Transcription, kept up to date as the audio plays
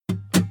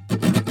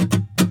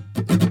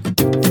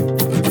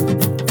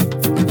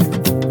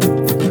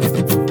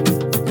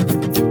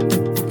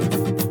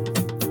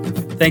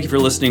Thank you for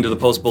listening to the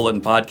Post Bulletin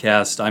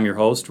Podcast. I'm your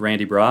host,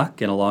 Randy Brock,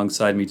 and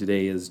alongside me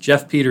today is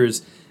Jeff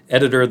Pieters,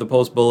 editor of the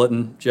Post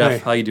Bulletin. Jeff, Hi.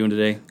 how you doing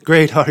today?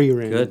 Great. How are you,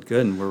 Randy?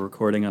 Good. And we're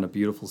recording on a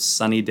beautiful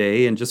sunny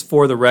day. And just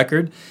for the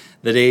record,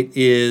 the date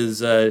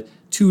is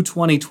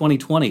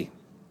 2/20/2020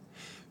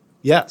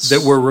 Yes.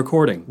 that we're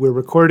recording. We're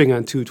recording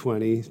on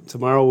 2/20.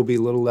 Tomorrow will be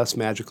a little less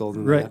magical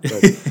than Right.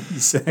 that.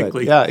 Exactly.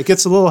 But yeah, it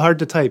gets a little hard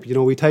to type. You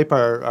know, we type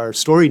our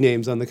story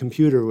names on the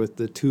computer with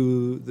the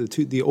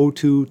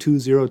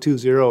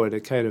 022020, and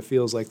it kind of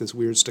feels like this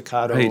weird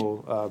staccato. Right.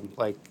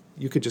 Like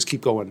you could just keep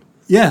going.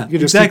 Yeah, You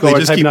could just exactly. keep going,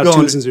 Just typing keep out going.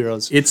 twos and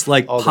zeros. It's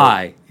like all day.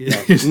 pi.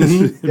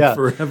 Yeah.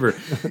 Forever.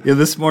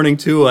 This morning,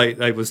 too,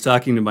 I was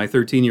talking to my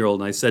 13-year-old,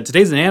 and I said,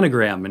 today's an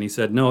anagram. And he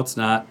said, no, it's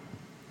not. I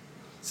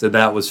said,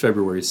 that was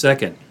February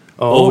 2nd.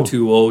 Oh.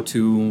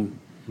 0202.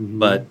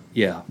 But,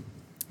 yeah.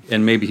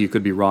 And maybe he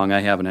could be wrong. I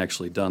haven't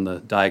actually done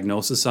the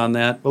diagnosis on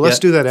that. Well, let's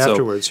yet. do that So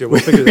afterwards. Here, we'll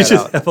figure we that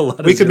just out. have a lot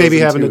of We could maybe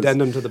zeros have an and twos.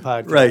 addendum to the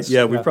podcast. Right,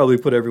 yeah, we probably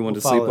put everyone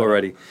to sleep follow that.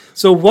 already.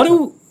 So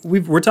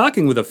we're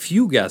talking with a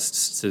few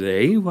guests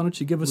today. Why don't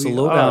you give us a We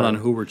lowdown are. on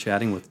who we're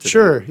chatting with today?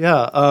 Sure,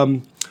 yeah.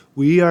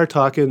 We are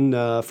talking,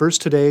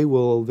 first today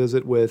we'll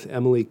visit with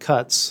Emily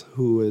Cutts,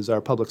 who is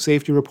our public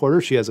safety reporter.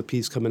 She has a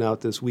piece coming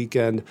out this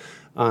weekend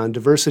on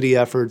diversity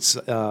efforts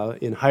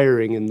in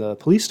hiring in the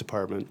police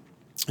department.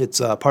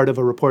 It's part of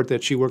a report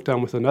that she worked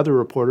on with another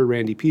reporter,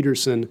 Randy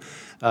Peterson.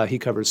 He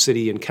covers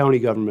city and county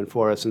government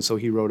for us, and so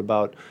he wrote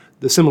about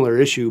the similar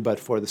issue, but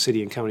for the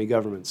city and county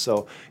governments.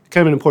 So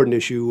kind of an important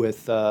issue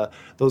with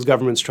those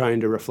governments trying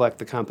to reflect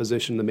the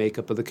composition, the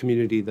makeup of the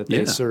community that they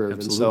Yeah, serve.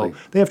 absolutely. And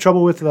so they have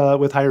trouble with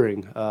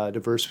hiring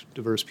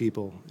diverse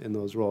people in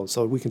those roles.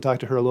 So we can talk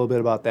to her a little bit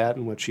about that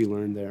and what she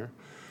learned there.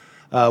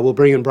 We'll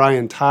bring in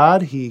Brian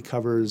Todd. He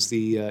covers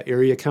the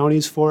area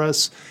counties for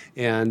us,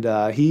 and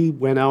he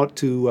went out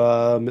to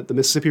the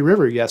Mississippi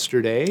River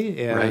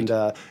yesterday and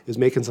is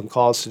making some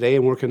calls today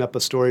and working up a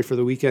story for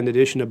the weekend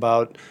edition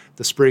about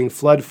the spring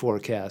flood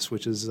forecast,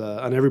 which is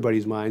on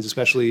everybody's minds,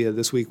 especially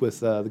this week with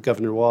the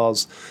Governor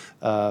Walz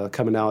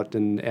coming out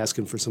and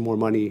asking for some more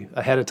money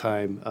ahead of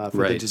time for the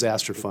Right.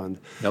 disaster fund.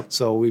 Yep.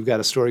 So we've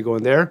got a story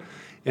going there.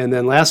 And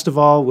then last of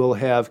all, we'll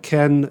have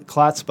Ken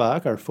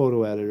Klotzbach, our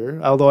photo editor,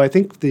 although I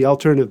think the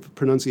alternative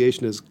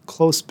pronunciation is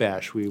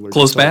Klotzbach. We were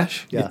just told.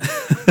 Klotzbach? Yeah.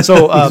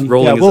 So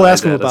rolling his we'll eyes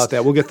ask him at us. about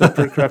that. We'll get the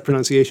correct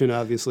pronunciation,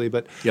 obviously.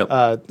 But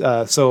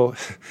Yep. so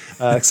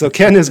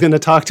Ken is going to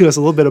talk to us a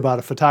little bit about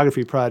a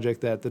photography project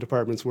that the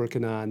department's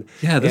working on.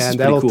 Yeah, this is and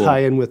pretty that'll cool.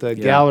 tie in with a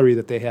Yeah. gallery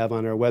that they have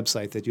on our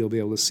website that you'll be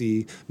able to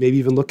see, maybe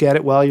even look at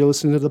it while you're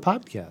listening to the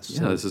podcast.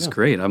 Yeah, this is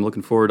great. I'm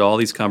looking forward to all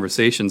these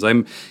conversations.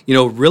 I'm,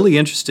 really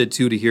interested,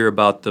 too, to hear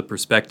about the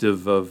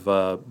perspective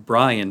of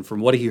Brian from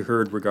what he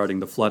heard regarding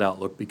the flood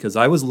outlook, because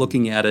I was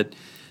looking at it,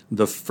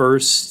 the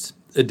first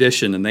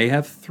edition, and they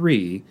have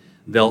 3.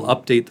 They'll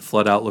update the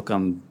flood outlook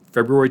on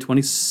February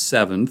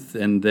 27th,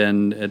 and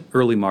then at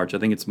early March, I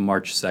think it's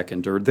March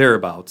 2nd or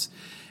thereabouts.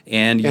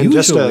 And usually,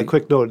 just a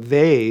quick note,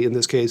 they, in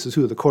this case, is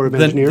who? The Corps of the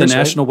Engineers? right?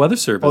 National Weather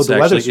Service the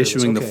actually Weather Service,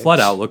 issuing the okay. flood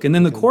outlook. And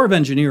then the Corps of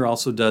Engineer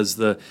also does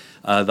the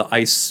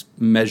ice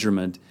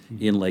measurement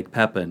in Lake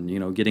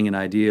Pepin, getting an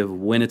idea of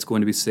when it's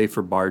going to be safe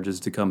for barges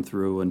to come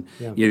through. And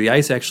Yeah. the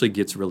ice actually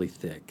gets really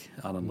thick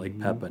out on Lake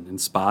Pepin in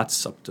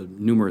spots up to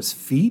numerous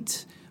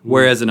feet,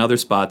 whereas in other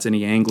spots,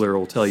 any angler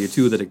will tell you,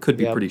 too, that it could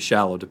be Yep. pretty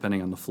shallow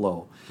depending on the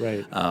flow.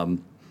 Right.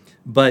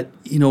 But,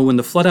 when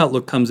the flood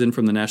outlook comes in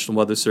from the National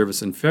Weather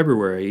Service in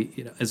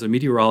February, as a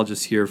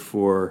meteorologist here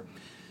for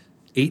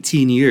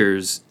 18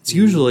 years, it's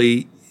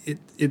usually,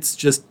 it's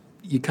just,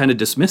 you kind of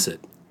dismiss it.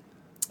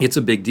 It's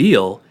a big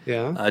deal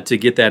to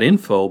get that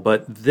info,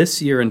 but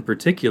this year in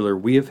particular,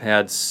 we have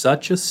had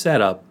such a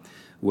setup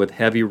with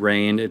heavy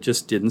rain. It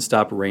just didn't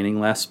stop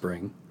raining last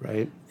spring.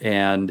 Right.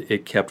 And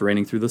it kept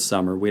raining through the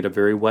summer. We had a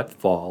very wet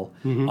fall.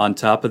 On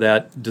top of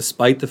that,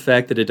 despite the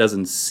fact that it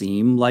doesn't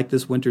seem like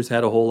this winter's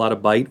had a whole lot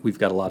of bite, we've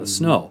got a lot of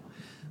snow.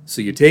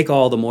 So you take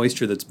all the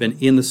moisture that's been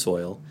in the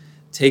soil,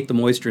 take the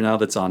moisture now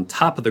that's on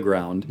top of the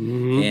ground,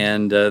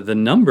 and the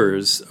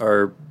numbers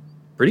are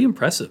pretty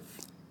impressive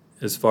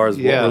as far as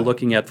what we're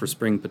looking at for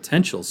spring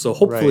potential. So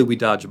hopefully Right. we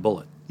dodge a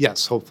bullet.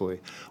 Yes, hopefully.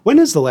 When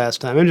is the last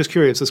time? I'm just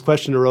curious. This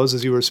question arose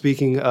as you were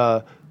speaking.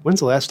 When's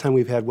the last time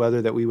we've had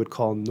weather that we would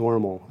call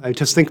normal? I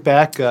just think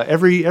back.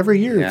 Every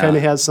year, it kind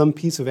of has some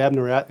piece of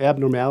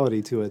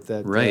abnormality to it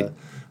that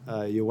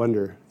you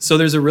wonder. So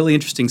there's a really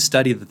interesting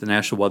study that the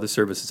National Weather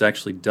Service has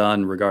actually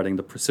done regarding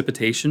the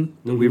precipitation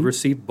that we've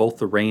received, both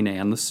the rain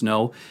and the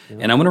snow.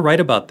 And I'm going to write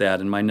about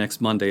that in my next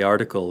Monday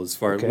article as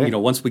far as,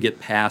 once we get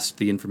past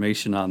the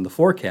information on the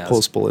forecast.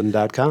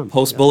 Postbulletin.com.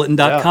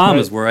 Postbulletin.com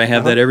is where I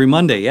have that every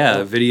Monday,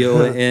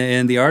 video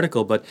and the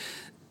article. But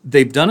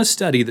they've done a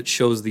study that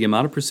shows the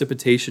amount of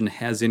precipitation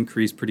has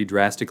increased pretty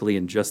drastically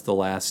in just the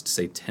last,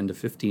 say, 10 to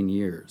 15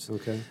 years.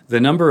 Okay. The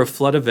number of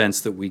flood events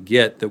that we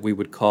get that we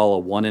would call a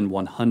 1 in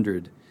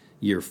 100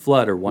 year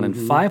flood or 1 in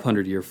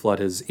 500 year flood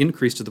has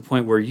increased to the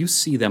point where you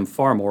see them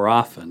far more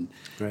often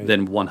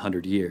than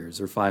 100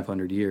 years or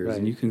 500 years.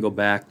 And you can go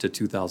back to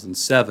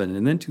 2007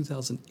 and then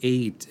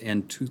 2008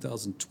 and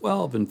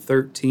 2012 and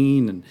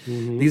 13 and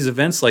these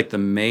events like the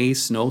May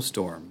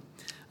snowstorm.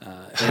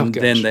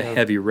 Then the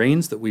heavy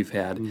rains that we've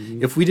had.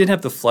 If we didn't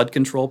have the flood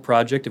control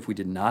project, if we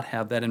did not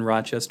have that in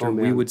Rochester,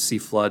 we would see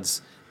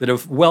floods that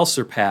have well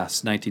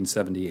surpassed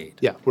 1978.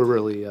 Yeah, we're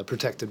really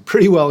protected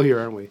pretty well here,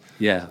 aren't we?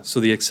 Yeah, so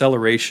the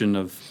acceleration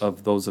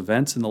of those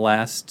events in the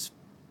last,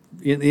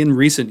 in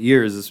recent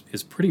years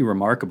is pretty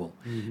remarkable.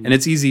 And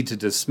it's easy to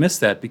dismiss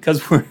that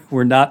because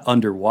we're not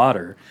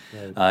underwater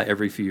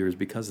every few years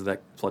because of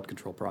that flood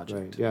control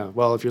project. Right, yeah.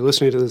 Well, if you're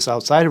listening to this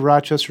outside of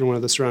Rochester, one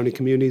of the surrounding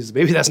communities,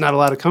 maybe that's not a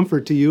lot of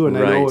comfort to you. And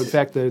I know, in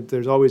fact, that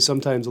there's always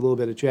sometimes a little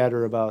bit of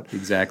chatter about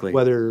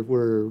whether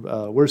we're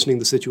worsening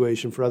the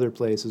situation for other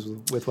places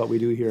with what we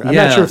do here. I'm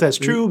not sure if that's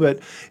true, but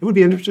it would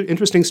be an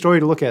interesting story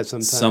to look at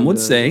sometime. Some would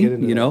say,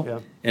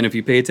 and if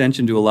you pay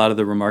attention to a lot of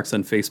the remarks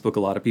on Facebook,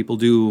 a lot of people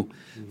do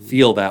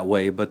feel that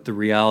way. But the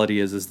reality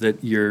is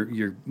that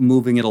you're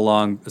moving it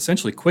along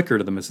essentially quicker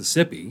to the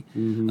Mississippi,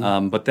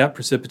 but that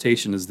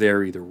precipitation is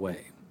there either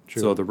way.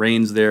 True. So the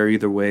rain's there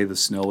either way, the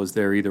snow is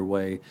there either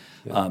way.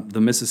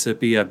 The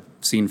Mississippi, I've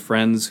seen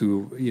friends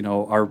who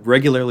are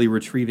regularly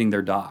retrieving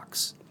their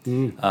docks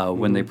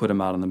when they put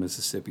them out on the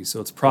Mississippi. So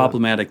it's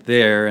problematic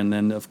there. And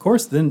then, of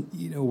course,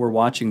 we're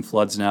watching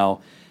floods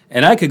now.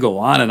 And I could go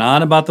on and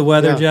on about the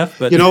weather, Jeff.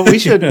 But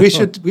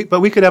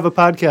we could have a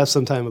podcast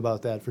sometime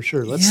about that for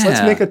sure. Let's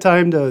make a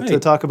time to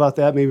talk about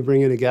that. Maybe bring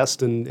in a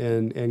guest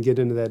and get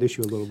into that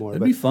issue a little more.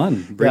 It'd be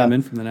fun. Bring them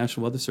in from the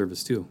National Weather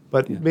Service too.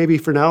 But maybe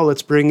for now,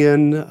 let's bring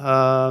in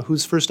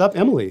who's first up,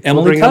 Emily.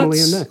 Emily we'll bring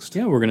Emily in next.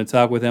 Yeah, we're going to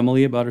talk with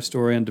Emily about her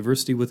story on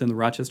diversity within the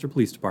Rochester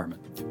Police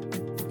Department.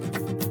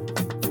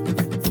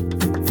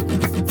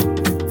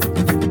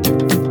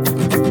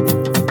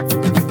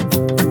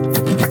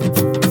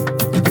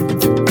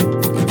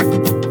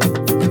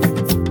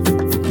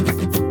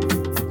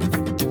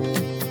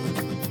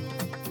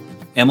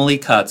 Emily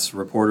Cutts,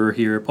 reporter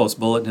here at Post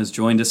Bulletin, has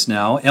joined us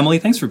now. Emily,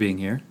 thanks for being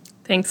here.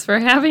 Thanks for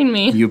having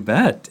me. You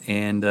bet.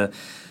 And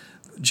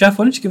Jeff,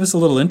 why don't you give us a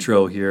little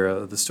intro here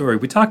of the story?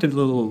 We talked a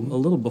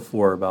little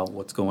before about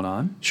what's going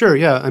on. Sure,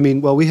 yeah. I mean,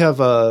 well, we have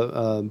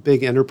a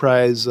big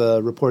enterprise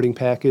reporting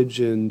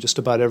package in just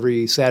about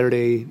every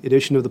Saturday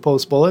edition of the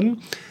Post Bulletin,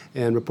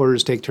 and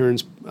reporters take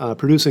turns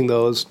producing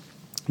those.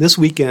 This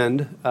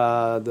weekend,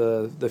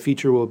 the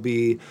feature will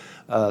be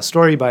a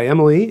story by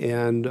Emily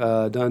and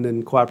done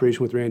in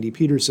cooperation with Randy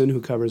Peterson,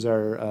 who covers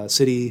our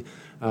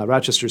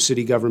Rochester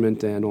city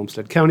government and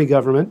Olmsted County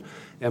government.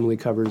 Emily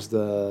covers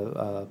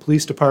the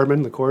police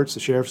department, the courts, the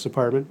sheriff's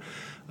department.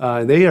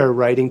 They are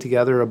writing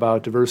together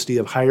about diversity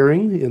of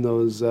hiring in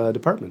those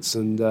departments,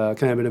 and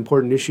kind of an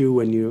important issue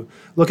when you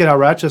look at how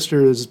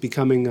Rochester is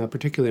becoming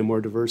particularly a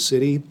more diverse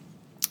city.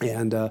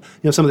 And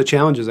some of the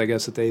challenges, I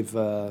guess, that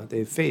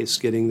they've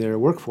faced getting their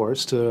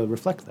workforce to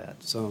reflect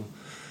that.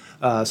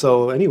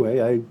 So anyway,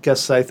 I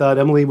guess I thought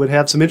Emily would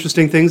have some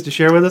interesting things to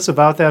share with us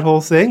about that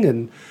whole thing.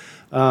 And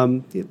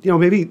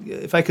maybe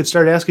if I could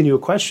start asking you a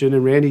question,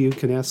 and Randy, you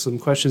can ask some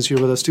questions here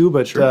with us too.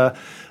 But sure.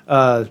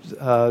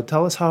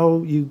 Tell us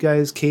how you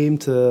guys came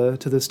to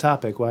this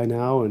topic. Why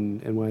now,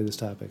 and why this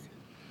topic?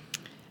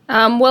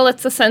 Well,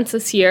 it's a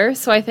census year,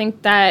 so I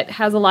think that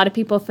has a lot of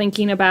people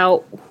thinking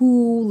about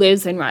who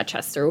lives in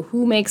Rochester,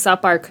 who makes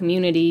up our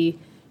community,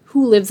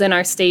 who lives in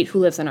our state, who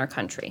lives in our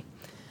country.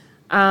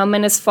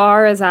 And as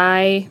far as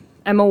I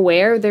am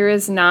aware, there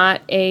is not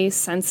a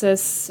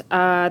census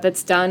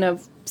that's done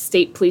of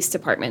state police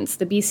departments.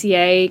 The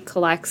BCA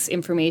collects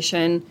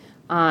information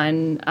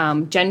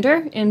on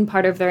gender in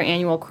part of their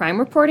annual crime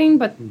reporting,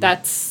 but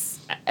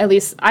that's, at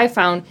least I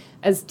found,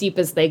 as deep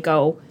as they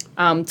go.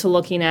 To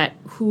looking at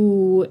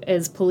who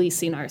is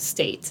policing our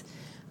state.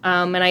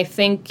 And I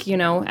think,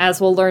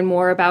 as we'll learn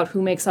more about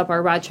who makes up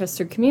our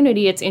Rochester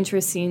community, it's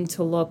interesting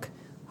to look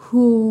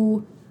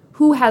who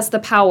has the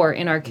power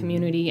in our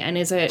community, and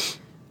is it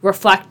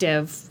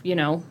reflective,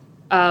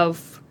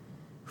 of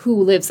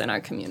who lives in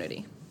our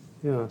community.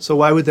 Yeah. So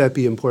why would that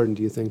be important,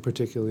 do you think,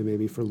 particularly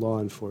maybe for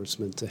law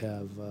enforcement, to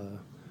have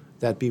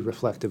that be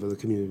reflective of the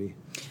community?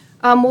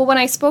 Well, when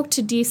I spoke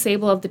to Dee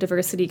Sable of the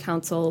Diversity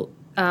Council,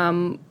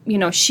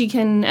 she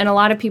can, and a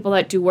lot of people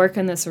that do work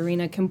in this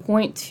arena can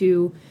point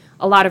to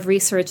a lot of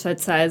research that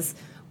says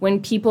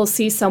when people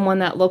see someone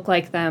that look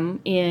like them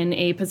in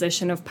a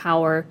position of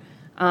power,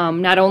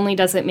 not only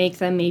does it make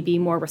them maybe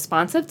more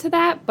responsive to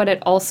that, but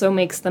it also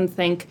makes them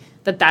think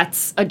that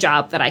that's a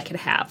job that I could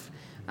have.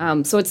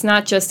 So it's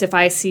not just if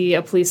I see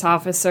a police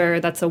officer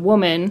that's a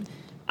woman,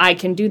 I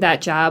can do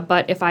that job,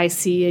 but if I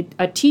see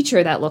a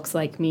teacher that looks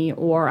like me,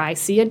 or I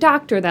see a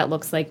doctor that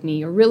looks like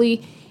me, or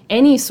really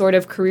any sort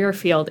of career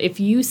field, if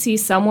you see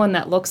someone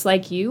that looks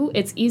like you,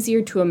 it's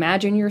easier to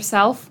imagine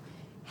yourself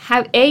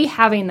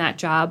having that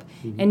job,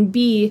 and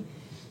B,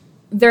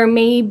 there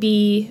may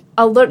be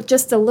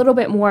just a little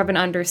bit more of an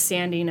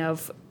understanding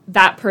of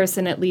that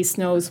person at least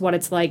knows what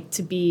it's like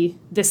to be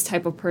this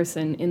type of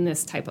person in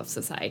this type of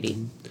society.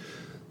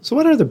 So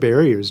what are the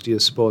barriers, do you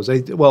suppose?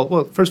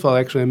 Well, first of all,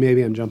 actually,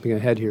 maybe I'm jumping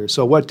ahead here.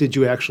 So what did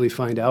you actually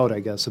find out, I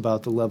guess,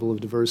 about the level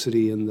of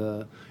diversity in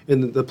the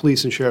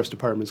police and sheriff's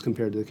departments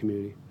compared to the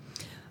community?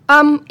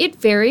 It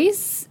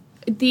varies.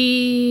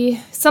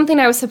 Something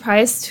I was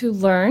surprised to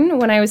learn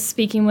when I was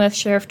speaking with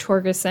Sheriff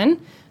Torgerson,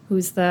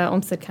 who's the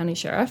Olmsted County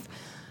Sheriff,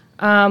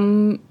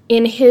 in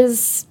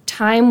his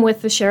time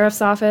with the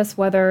sheriff's office,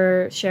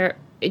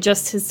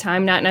 just his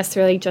time, not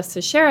necessarily just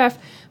as sheriff,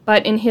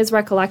 but in his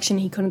recollection,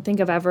 he couldn't think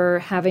of ever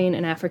having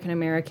an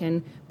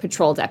African-American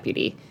patrol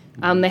deputy.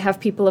 They have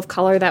people of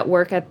color that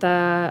work at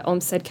the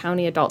Olmsted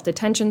County Adult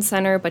Detention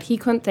Center, but he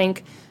couldn't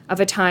think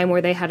of a time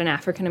where they had an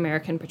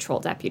African-American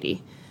patrol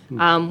deputy,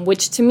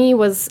 which to me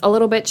was a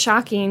little bit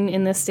shocking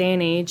in this day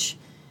and age,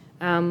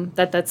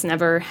 that's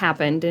never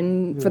happened.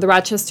 And for the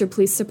Rochester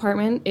Police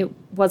Department, it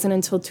wasn't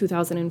until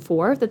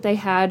 2004 that they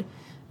hired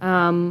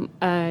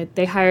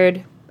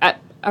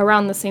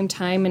around the same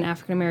time an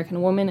African-American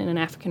woman and an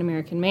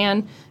African-American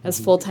man as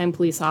full-time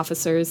police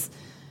officers.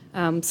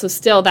 So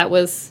still, that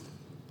was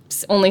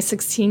only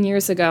 16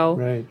 years ago.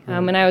 Right.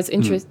 And I was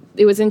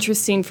it was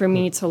interesting for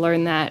me to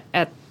learn that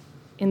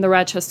in the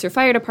Rochester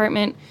Fire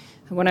Department,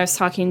 when I was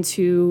talking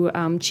to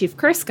Chief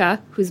Kurska,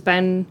 who's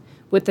been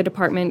with the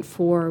department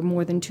for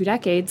more than 2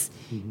 decades,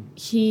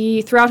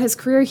 throughout his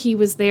career, he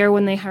was there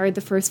when they hired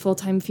the first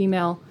full-time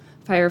female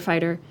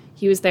firefighter.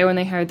 He was there when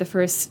they hired the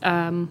first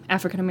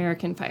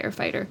African-American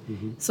firefighter.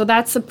 So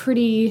that's a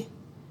pretty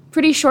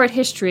short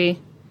history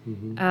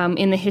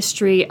in the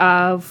history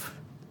of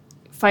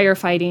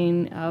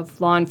firefighting, of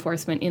law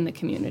enforcement in the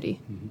community.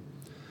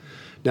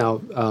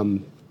 Now,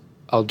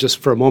 I'll just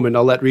for a moment,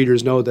 I'll let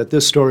readers know that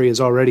this story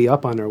is already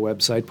up on our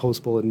website,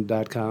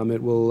 postbulletin.com.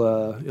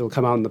 It'll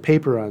come out in the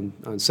paper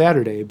on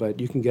Saturday, but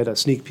you can get a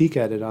sneak peek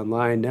at it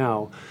online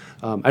now.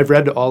 I've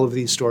read all of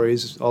these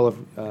stories, all of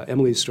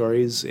Emily's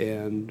stories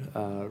and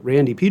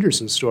Randy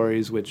Peterson's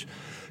stories, which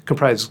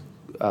comprise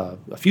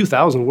a few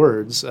thousand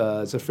words.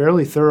 It's a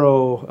fairly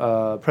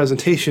thorough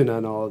presentation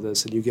on all of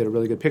this, and you get a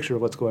really good picture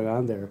of what's going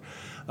on there.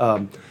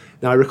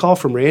 Now, I recall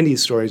from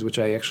Randy's stories, which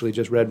I actually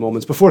just read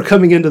moments before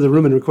coming into the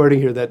room and recording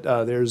here, that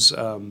there's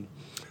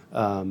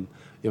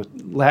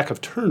lack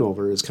of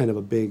turnover is kind of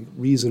a big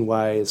reason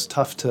why it's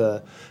tough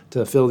to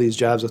fill these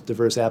jobs with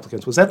diverse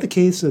applicants. Was that the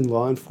case in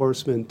law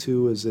enforcement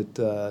too? Is it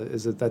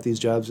that these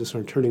jobs just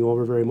aren't turning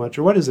over very much,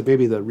 or what is it?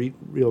 Maybe the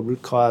real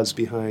root cause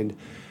behind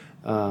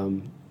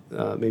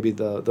maybe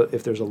the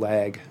if there's a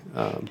lag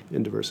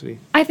in diversity?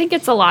 I think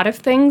it's a lot of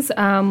things.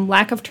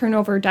 Lack of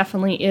turnover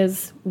definitely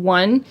is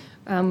one.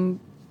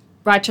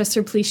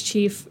 Rochester Police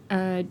Chief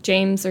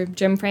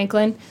Jim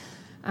Franklin,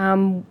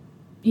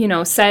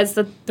 says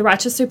that the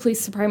Rochester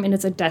Police Department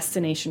is a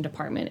destination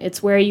department.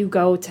 It's where you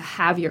go to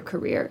have your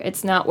career.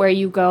 It's not where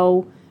you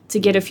go to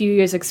get a few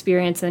years'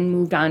 experience and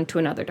moved on to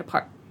another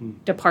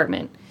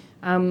department.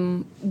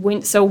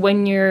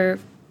 When you're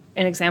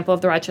an example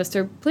of the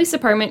Rochester Police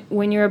Department,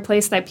 when you're a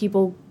place that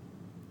people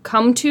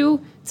come to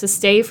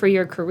stay for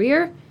your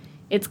career,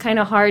 it's kind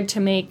of hard to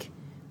make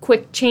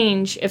quick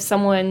change if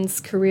someone's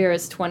career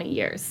is 20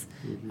 years.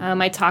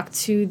 I talked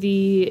to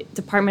the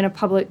Department of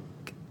Public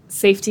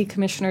Safety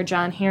Commissioner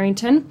John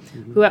Harrington,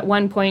 who at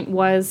one point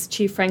was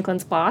Chief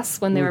Franklin's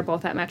boss when they were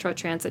both at Metro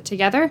Transit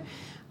together.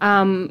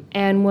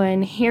 And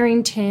when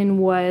Harrington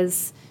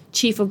was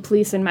Chief of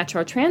Police in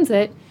Metro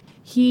Transit,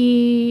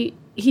 he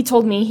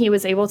told me he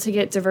was able to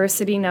get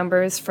diversity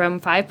numbers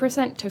from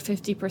 5% to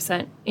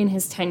 50% in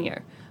his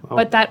tenure. Wow.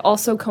 But that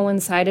also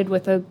coincided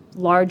with a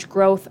large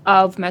growth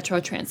of Metro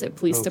Transit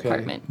Police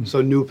Department.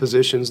 So new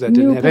positions that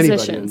didn't have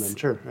anybody in them.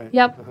 Sure. Right.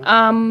 Yep.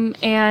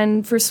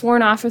 And for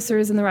sworn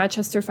officers in the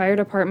Rochester Fire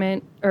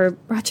Department or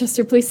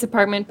Rochester Police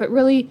Department, but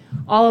really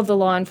all of the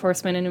law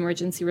enforcement and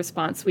emergency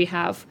response we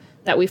have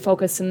that we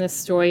focus in this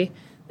story,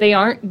 they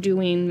aren't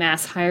doing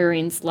mass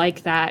hirings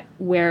like that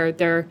where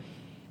they're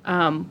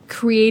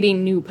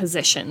creating new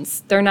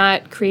positions. They're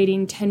not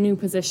creating 10 new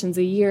positions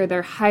a year.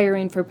 They're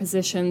hiring for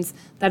positions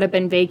that have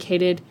been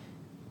vacated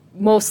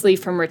mostly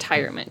from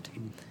retirement.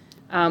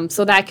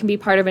 So that can be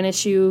part of an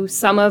issue.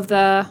 Some of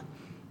the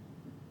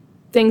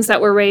things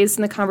that were raised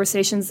in the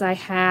conversations I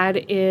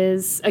had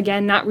is,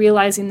 again, not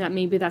realizing that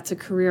maybe that's a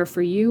career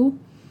for you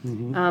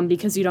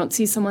because you don't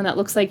see someone that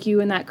looks like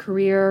you in that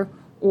career,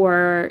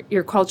 or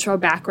your cultural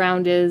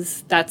background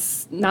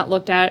that's not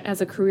looked at as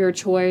a career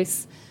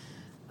choice.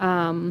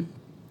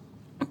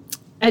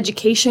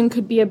 Education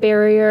could be a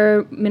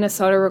barrier.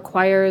 Minnesota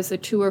requires a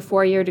 2 or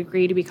 4 year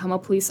degree to become a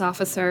police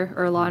officer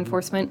or a law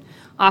enforcement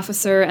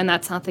officer, and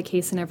that's not the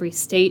case in every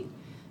state.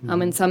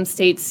 In some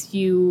states,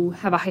 you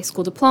have a high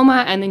school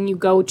diploma, and then you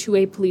go to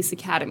a police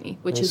academy,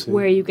 which is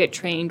where you get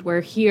trained, where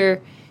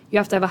here you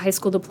have to have a high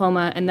school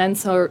diploma and then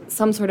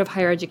some sort of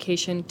higher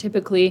education,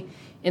 typically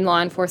in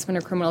law enforcement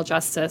or criminal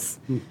justice.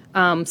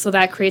 So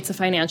that creates a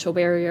financial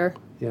barrier.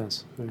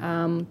 Yes.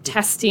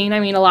 Testing,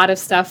 a lot of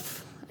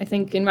stuff, I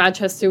think in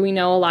Rochester we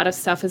know a lot of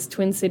stuff is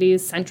Twin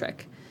Cities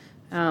centric.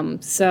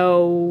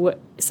 So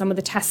some of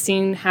the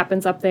testing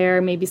happens up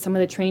there, maybe some of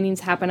the trainings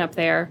happen up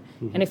there.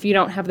 And if you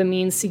don't have the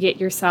means to get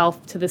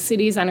yourself to the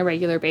cities on a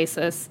regular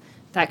basis,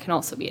 that can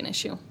also be an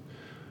issue.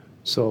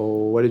 So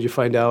what did you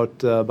find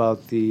out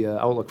about the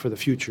outlook for the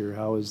future?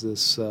 How is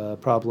this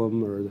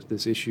problem or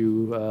this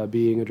issue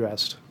being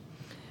addressed?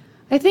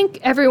 I think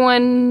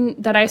everyone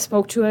that I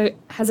spoke to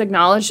has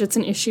acknowledged it's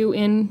an issue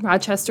in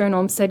Rochester and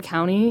Olmsted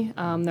County.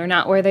 They're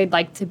not where they'd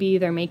like to be.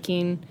 They're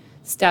making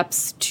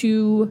steps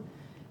to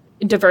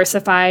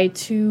diversify,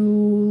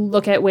 to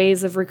look at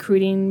ways of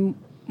recruiting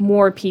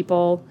more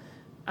people.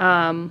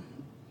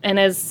 And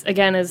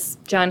as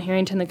John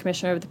Harrington, the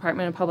Commissioner of the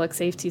Department of Public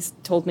Safety,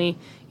 told me,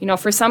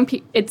 for some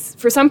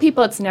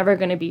people it's never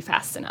going to be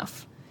fast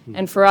enough,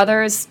 and for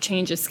others,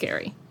 change is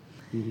scary.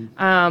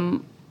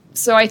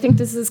 So I think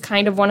this is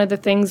kind of one of the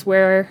things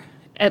where,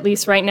 at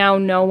least right now,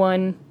 no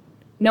one's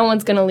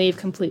going to leave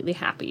completely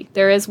happy.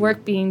 There is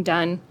work being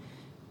done.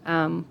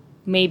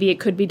 Maybe it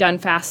could be done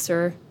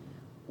faster,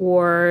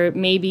 or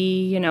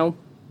maybe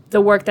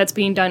the work that's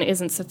being done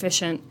isn't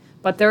sufficient.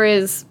 But there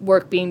is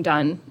work being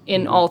done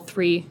in all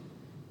three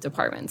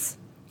departments.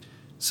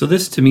 So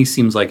this to me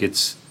seems like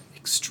it's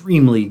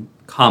extremely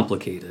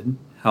complicated,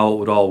 how it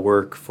would all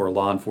work for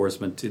law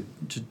enforcement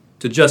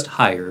to just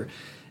hire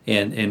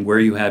and where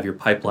you have your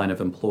pipeline of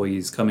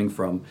employees coming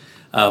from.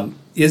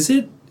 Is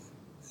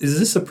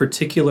this a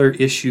particular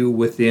issue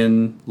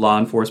within law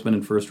enforcement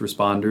and first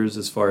responders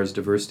as far as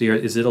diversity? Or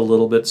is it a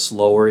little bit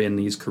slower in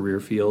these career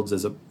fields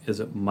as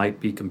it might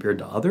be compared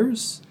to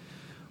others?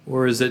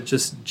 Or is it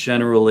just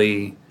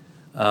generally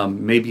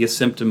maybe a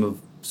symptom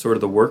of sort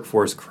of the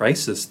workforce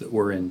crisis that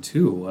we're in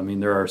too? I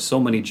mean, there are so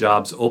many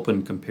jobs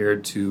open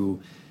compared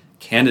to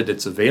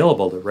candidates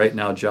available that right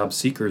now job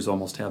seekers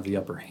almost have the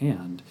upper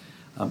hand.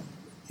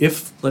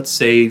 If, let's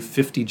say,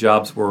 50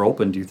 jobs were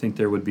open, do you think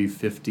there would be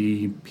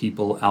 50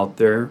 people out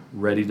there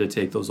ready to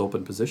take those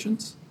open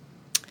positions?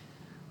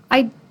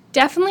 I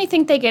definitely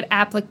think they get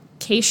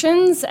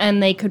applications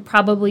and they could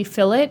probably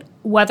fill it,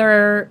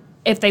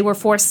 if they were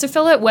forced to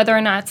fill it, whether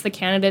or not it's the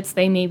candidates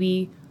they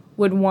maybe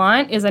would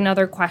want is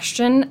another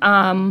question.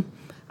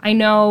 I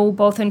know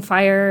both in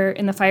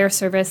the fire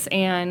service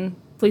and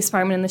police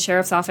department and the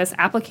sheriff's office,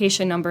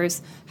 application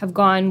numbers have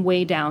gone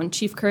way down.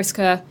 Chief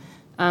Kurska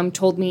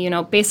told me,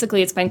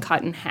 basically it's been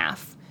cut in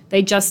half.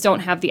 They just don't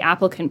have the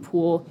applicant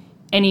pool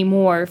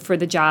anymore for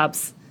the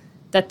jobs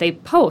that they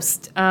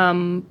post.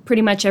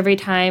 Pretty much every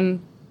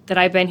time that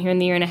I've been here in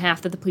the year and a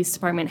half that the police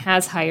department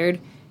has hired,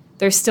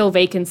 there's still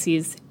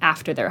vacancies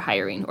after they're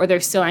hiring, or they're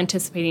still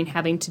anticipating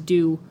having to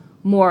do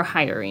more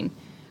hiring.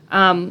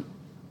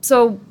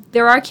 So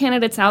there are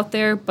candidates out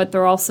there, but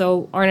there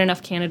also aren't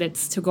enough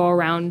candidates to go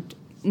around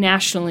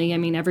nationally. I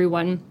mean,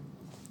 everyone,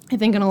 I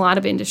think in a lot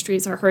of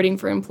industries, are hurting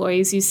for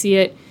employees. You see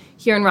it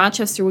here in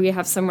Rochester. We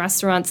have some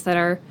restaurants that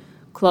are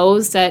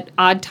closed at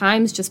odd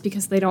times just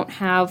because they don't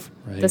have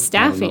the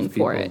staffing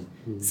for it.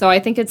 Mm-hmm. So I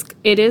think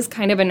it is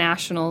kind of a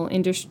national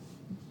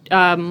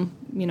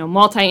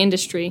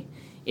multi-industry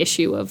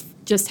issue of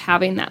just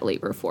having that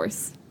labor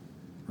force.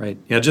 Right.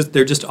 Yeah,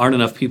 there just aren't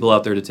enough people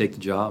out there to take the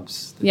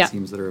jobs, it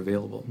seems, that are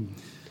available.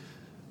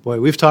 Boy,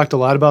 we've talked a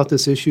lot about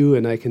this issue,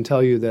 and I can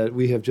tell you that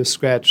we have just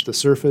scratched the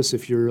surface.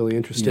 If you're really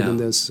interested in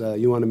this,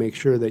 you want to make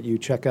sure that you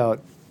check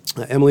out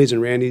Emily's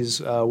and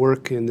Randy's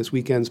work in this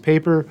weekend's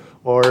paper,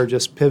 or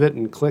just pivot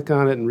and click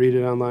on it and read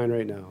it online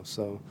right now.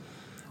 So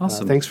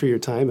awesome. Thanks for your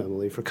time,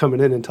 Emily, for coming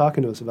in and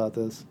talking to us about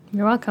this.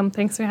 You're welcome.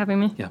 Thanks for having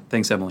me. Yeah,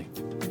 thanks, Emily.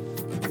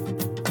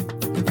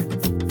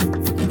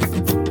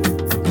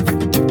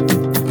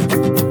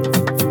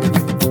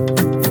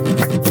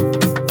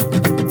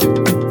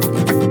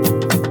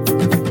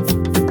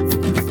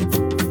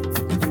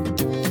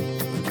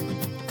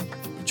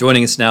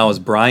 Joining us now is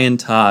Brian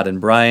Todd. And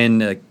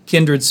Brian, a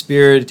kindred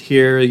spirit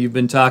here. You've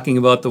been talking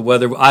about the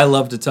weather. I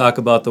love to talk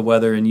about the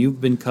weather, and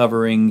you've been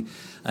covering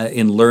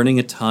and learning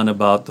a ton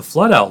about the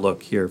flood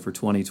outlook here for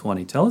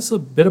 2020. Tell us a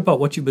bit about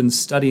what you've been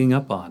studying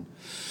up on.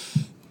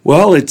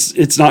 Well,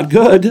 it's not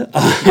good.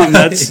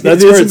 That's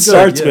where it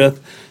starts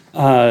with.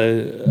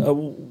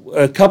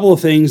 A couple of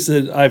things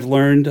that I've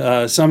learned,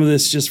 some of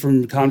this just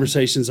from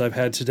conversations I've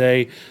had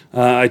today.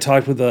 I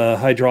talked with a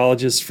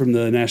hydrologist from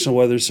the National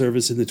Weather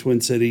Service in the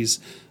Twin Cities,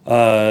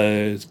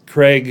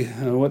 Craig,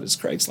 what is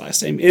Craig's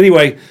last name?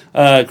 Anyway,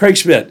 Craig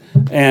Schmidt.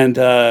 And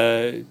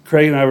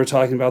Craig and I were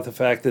talking about the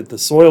fact that the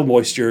soil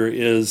moisture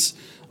is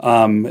at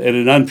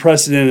an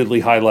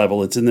unprecedentedly high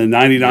level. It's in the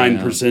 99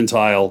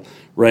 percentile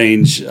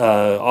range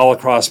all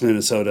across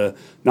Minnesota,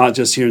 not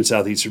just here in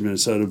southeastern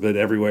Minnesota, but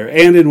everywhere,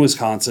 and in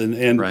Wisconsin.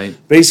 And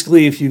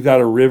basically, if you've got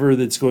a river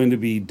that's going to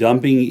be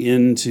dumping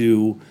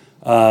into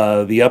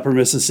the upper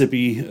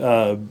Mississippi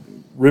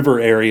River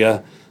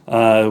area,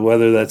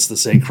 whether that's the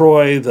St.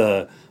 Croix,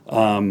 the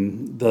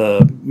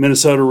the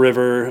Minnesota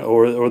River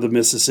or the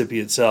Mississippi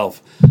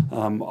itself.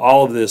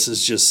 All of this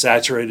is just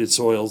saturated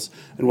soils.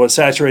 And what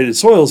saturated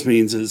soils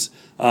means is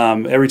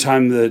every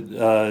time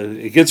that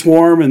it gets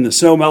warm and the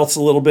snow melts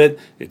a little bit,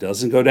 it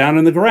doesn't go down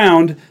in the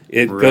ground.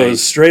 It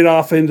goes straight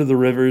off into the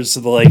rivers,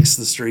 the lakes,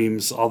 the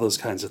streams, all those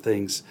kinds of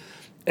things,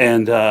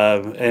 and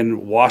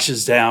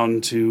washes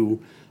down to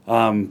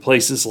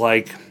places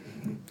like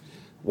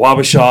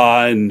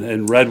Wabasha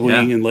and Red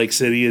Wing and Lake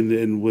City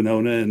and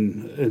Winona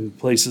and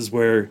places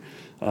where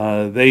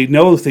they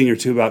know a thing or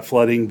two about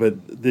flooding,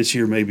 but this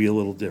year may be a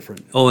little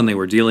different. Oh, and they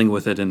were dealing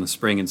with it in the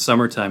spring and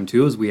summertime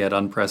too, as we had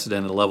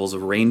unprecedented levels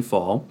of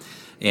rainfall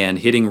and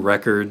hitting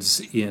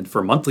records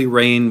for monthly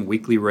rain,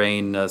 weekly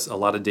rain, a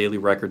lot of daily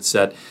records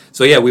set.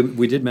 So yeah,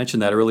 we did mention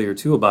that earlier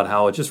too, about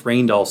how it just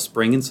rained all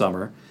spring and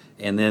summer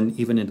and then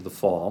even into the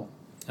fall.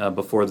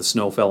 Before the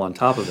snow fell on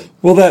top of it.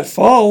 Well, that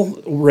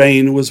fall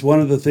rain was one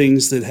of the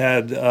things that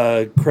had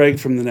Craig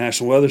from the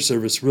National Weather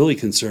Service really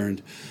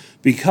concerned,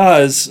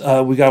 because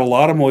we got a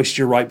lot of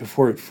moisture right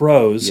before it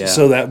froze. Yeah.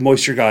 So that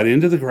moisture got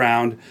into the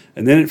ground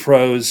and then it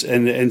froze.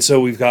 And so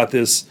we've got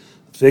this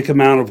thick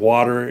amount of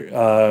water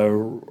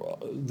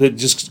that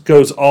just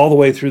goes all the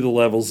way through the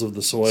levels of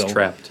the soil. It's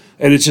trapped.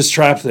 And it's just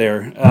trapped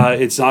there.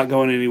 It's not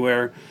going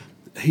anywhere.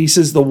 He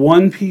says the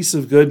one piece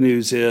of good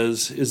news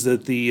is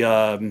that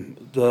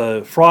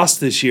the frost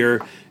this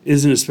year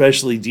isn't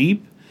especially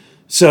deep.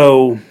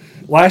 So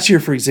last year,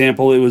 for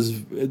example,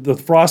 the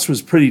frost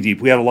was pretty deep.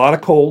 We had a lot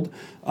of cold,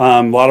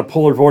 a lot of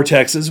polar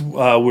vortexes.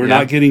 We're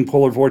not getting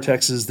polar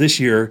vortexes this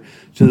year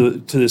to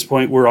this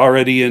point. We're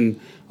already in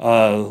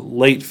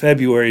late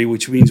February,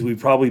 which means we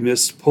probably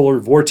missed polar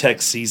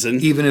vortex season.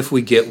 Even if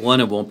we get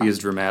one, it won't be as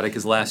dramatic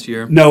as last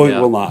year. No, it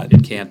will not.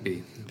 It can't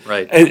be.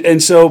 Right.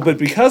 And so, but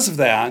because of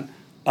that,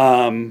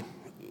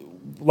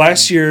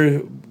 last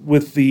year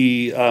with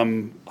the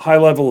high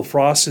level of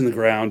frost in the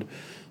ground,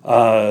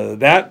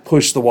 that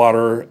pushed the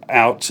water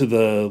out to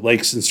the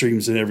lakes and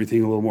streams and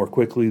everything a little more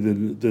quickly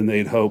than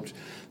they'd hoped.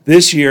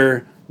 This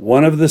year,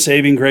 one of the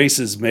saving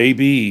graces may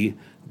be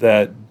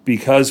that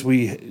because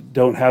we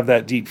don't have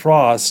that deep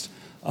frost,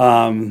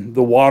 the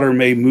water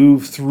may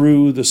move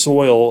through the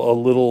soil a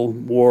little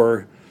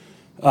more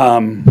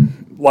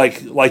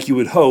like you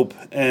would hope,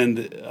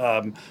 and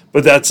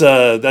but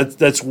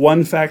that's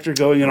one factor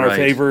going in our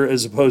favor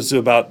as opposed to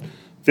about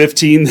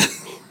 15 that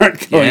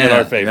aren't going in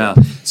our favor.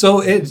 Yeah.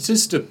 So it's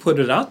just to put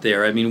it out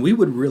there. I mean, we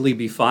would really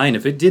be fine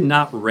if it did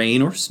not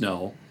rain or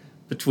snow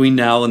between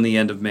now and the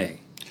end of May.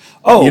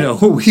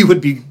 Oh, we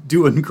would be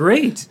doing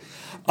great.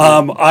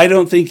 I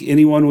don't think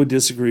anyone would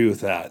disagree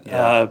with that.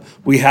 Yeah.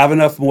 We have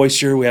enough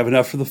moisture. We have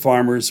enough for the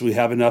farmers. We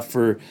have enough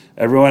for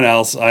everyone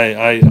else.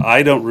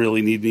 I don't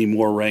really need any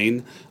more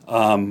rain.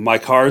 My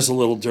car's a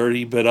little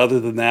dirty, but other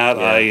than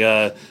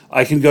that,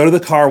 I can go to the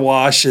car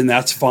wash, and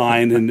that's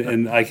fine,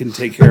 and I can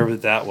take care of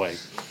it that way.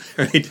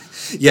 Right.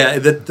 Yeah.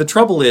 The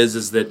trouble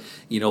is that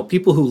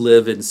people who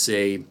live in,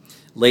 say,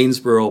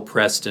 Lanesboro,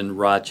 Preston,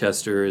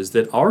 Rochester, is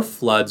that our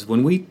floods,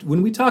 when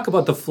we talk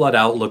about the flood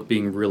outlook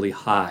being really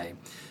high,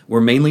 we're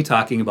mainly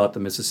talking about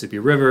the Mississippi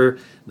River,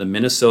 the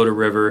Minnesota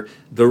River,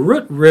 the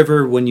Root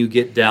River when you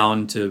get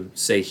down to,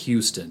 say,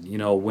 Houston.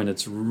 When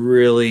it's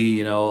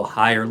really,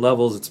 higher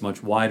levels, it's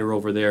much wider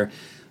over there.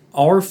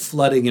 Our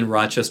flooding in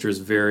Rochester is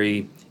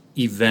very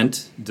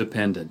event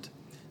dependent.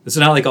 It's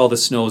not like all the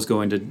snow is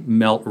going to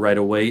melt right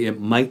away. It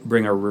might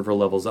bring our river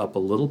levels up a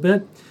little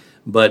bit,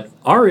 but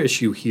our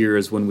issue here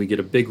is when we get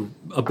a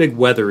big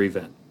weather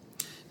event.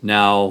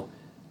 Now,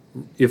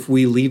 if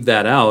we leave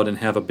that out and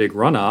have a big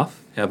runoff,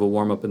 have a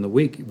warm up in the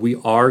week, we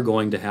are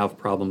going to have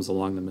problems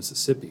along the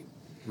Mississippi,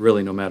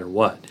 really no matter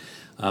what.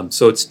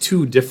 So it's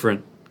two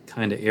different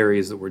kind of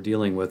areas that we're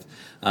dealing with.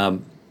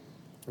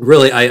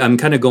 Really, I'm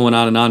kind of going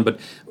on, but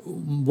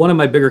one of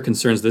my bigger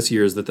concerns this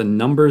year is that the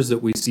numbers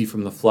that we see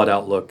from the flood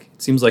outlook,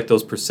 it seems like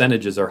those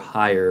percentages are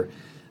higher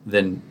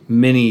than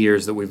many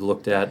years that we've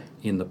looked at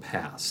in the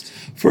past.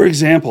 For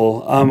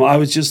example, I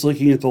was just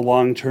looking at the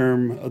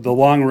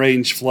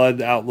long-range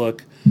flood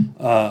outlook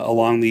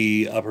along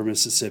the upper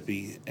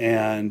Mississippi.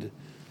 And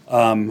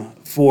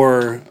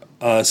for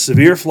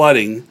severe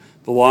flooding,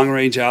 the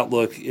long-range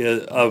outlook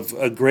is of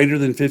a greater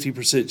than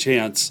 50%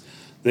 chance.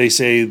 They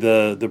say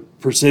the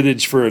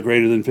percentage for a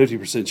greater than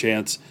 50%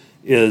 chance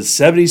is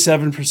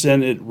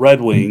 77% at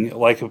Red Wing,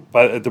 like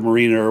at the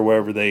marina or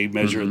wherever they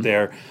measure it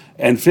there,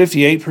 and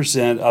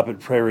 58% up at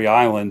Prairie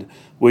Island,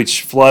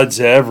 which floods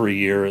every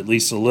year, at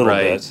least a little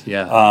bit.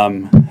 Yeah.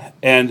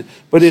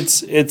 But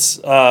it's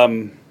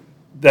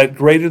that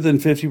greater than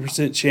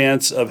 50%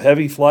 chance of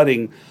heavy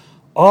flooding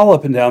all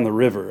up and down the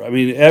river. I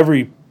mean,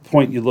 every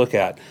point you look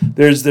at,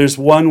 there's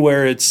one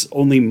where it's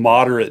only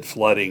moderate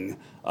flooding,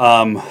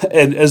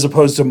 and as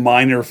opposed to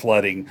minor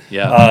flooding.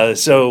 Yeah.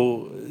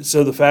 So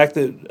the fact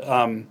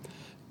that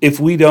if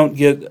we don't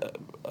get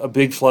a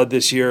big flood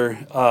this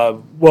year,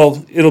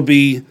 it'll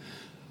be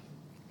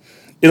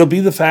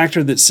the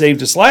factor that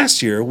saved us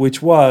last year,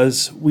 which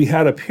was we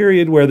had a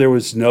period where there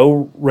was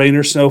no rain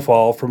or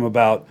snowfall from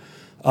about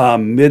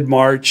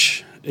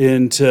mid-March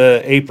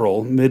into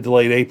April, mid to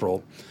late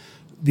April.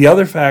 the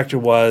other factor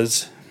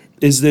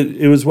is that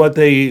it was what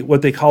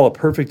they call a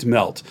perfect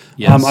melt.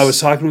 Yes. I was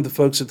talking with the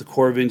folks at the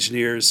Corps of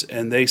Engineers,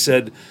 and they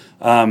said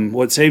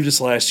what saved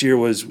us last year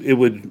was it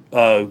would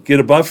get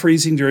above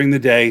freezing during the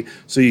day,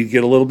 so you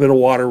get a little bit of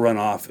water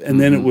runoff, and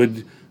then it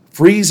would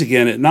freeze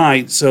again at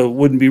night, so it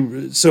wouldn't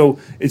be. So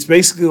it's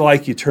basically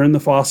like you turn the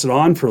faucet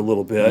on for a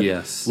little bit,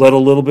 Yes. let a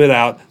little bit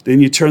out,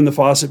 then you turn the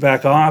faucet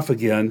back off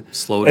again.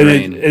 Slow and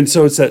drain. And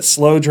so it's that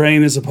slow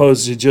drain as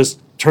opposed to just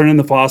turning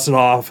the faucet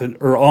off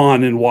or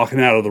on and walking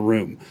out of the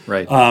room.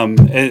 Right.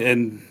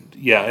 And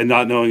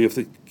not knowing if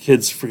the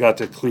kids forgot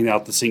to clean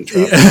out the sink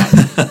trap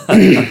or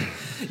not.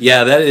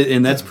 Yeah,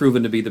 that's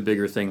proven to be the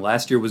bigger thing.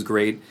 Last year was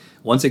great.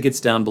 Once it gets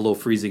down below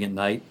freezing at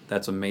night,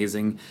 that's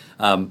amazing.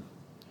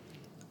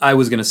 I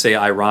was going to say,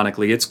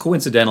 ironically, it's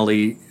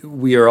coincidentally,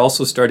 we are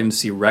also starting to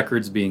see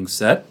records being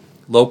set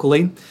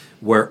locally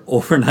where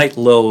overnight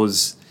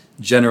lows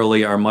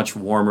generally are much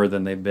warmer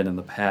than they've been in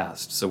the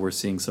past. So we're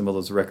seeing some of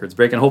those records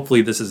break. And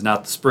hopefully this is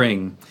not the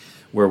spring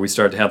where we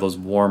start to have those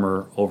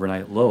warmer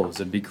overnight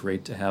lows. It'd be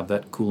great to have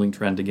that cooling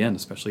trend again,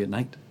 especially at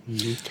night.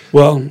 Mm-hmm.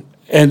 Well,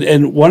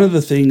 and one of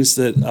the things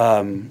that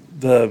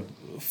the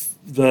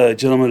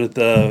gentleman at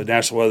the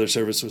National Weather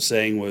Service was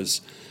saying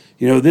was,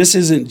 this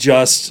isn't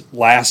just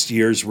last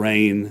year's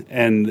rain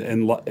and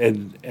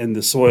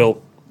the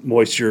soil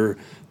moisture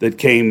that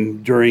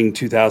came during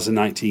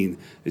 2019.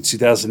 It's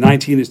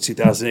 2019, it's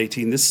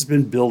 2018. This has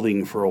been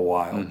building for a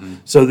while. Mm-hmm.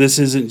 So this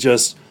isn't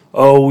just,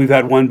 we've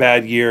had one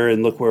bad year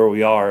and look where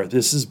we are.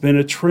 This has been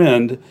a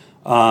trend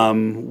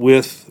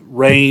with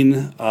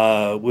rain,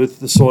 with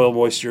the soil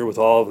moisture, with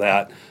all of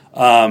that.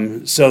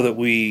 So that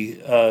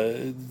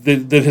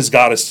that has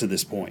got us to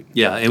this point.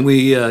 Yeah, and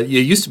it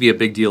used to be a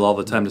big deal all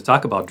the time to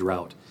talk about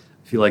drought.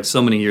 I feel like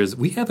so many years,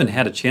 we haven't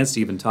had a chance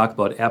to even talk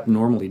about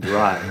abnormally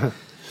dry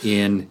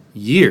in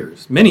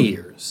years, many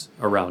years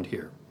around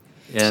here.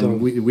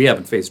 And we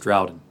haven't faced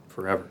drought in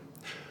forever.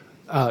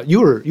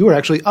 You were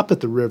actually up at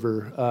the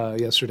river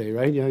yesterday,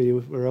 right? Yeah,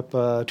 you were up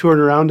touring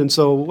around. And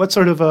so what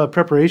sort of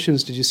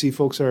preparations did you see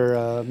folks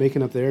are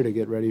making up there to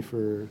get ready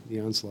for the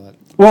onslaught?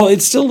 Well,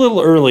 it's still a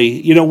little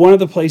early. One of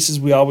the places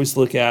we always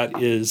look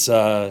at is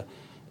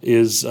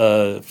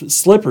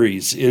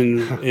Slippery's in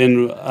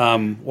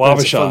Wabasha.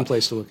 That's a fun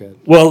place to look at.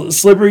 Well,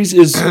 Slippery's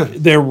is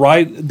they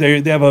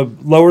have a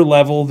lower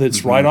level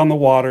that's right on the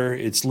water.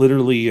 It's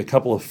literally a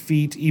couple of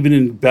feet, even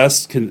in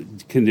best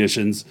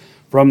conditions,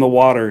 from the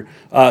water.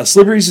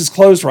 Slippery's is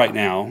closed right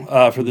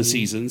now for the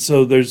season,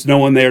 so there's no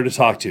one there to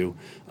talk to.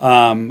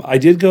 I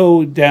did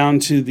go down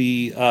to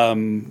the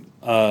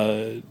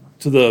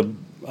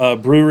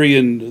brewery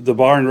and the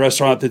bar and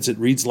restaurant that's at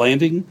Reed's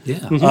Landing. Yeah.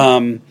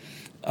 Mm-hmm.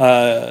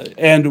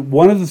 And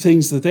one of the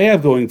things that they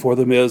have going for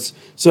them is,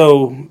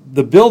 so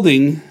the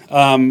building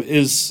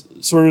is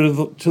sort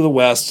of to the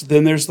west,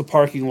 then there's the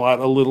parking lot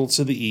a little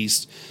to the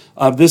east.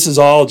 This is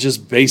all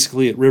just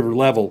basically at river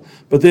level.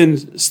 But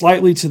then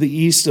slightly to the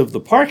east of the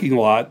parking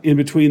lot, in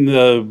between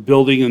the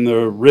building and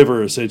the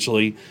river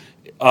essentially,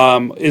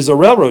 is a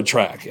railroad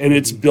track. And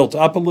it's built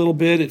up a little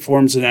bit. It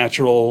forms a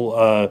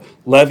natural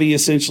levee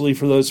essentially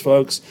for those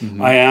folks.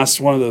 Mm-hmm. I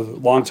asked one of the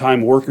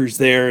longtime workers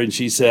there, and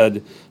she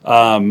said,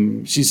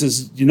 I'm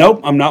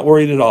not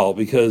worried at all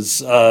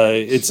because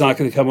it's not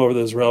going to come over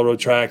those railroad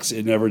tracks.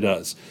 It never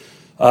does.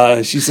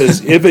 She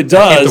says, if it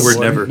does... the word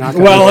never.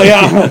 Well,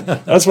 yeah,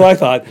 that's what I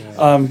thought.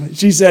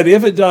 She said,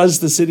 if it does,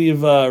 the city of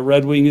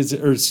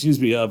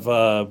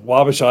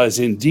Wabasha is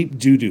in deep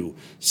doo-doo.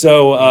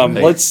 So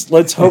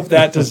let's hope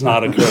that does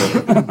not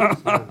occur.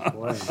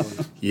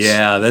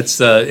 Yeah, that's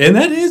and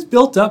that is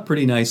built up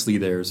pretty nicely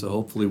there. So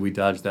hopefully we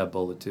dodge that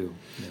bullet too.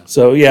 Yeah.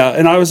 So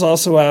and I was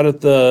also out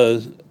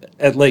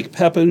at Lake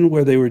Pepin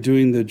where they were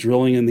doing the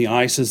drilling in the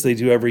ice as they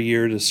do every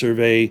year to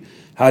survey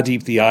how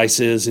deep the ice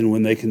is and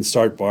when they can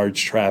start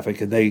barge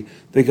traffic. And they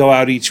go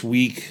out each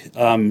week,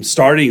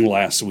 starting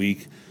last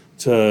week,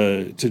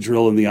 to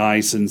drill in the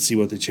ice and see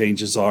what the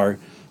changes are.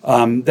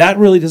 That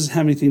really doesn't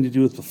have anything to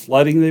do with the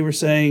flooding they were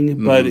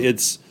saying, but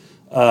it's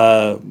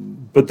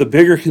but the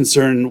bigger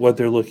concern, what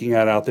they're looking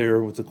at out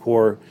there with the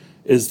Corps,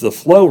 is the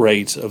flow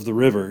rate of the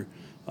river.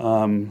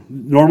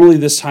 Normally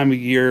this time of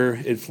year,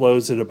 it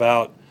flows at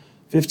about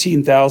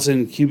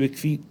 15,000 cubic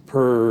feet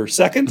per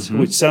second,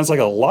 which sounds like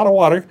a lot of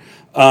water.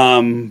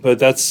 But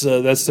that's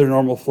their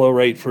normal flow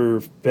rate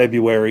for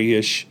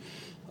February-ish.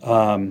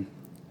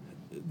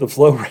 The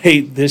flow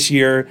rate this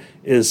year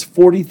is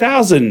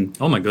 40,000.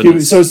 Oh my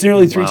goodness! So it's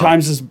nearly three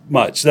times as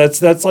much.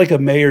 That's like a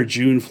May or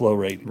June flow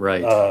rate.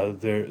 Right.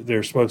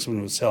 Their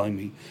spokesman was telling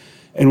me,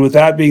 and with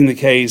that being the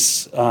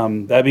case,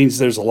 that means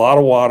there's a lot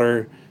of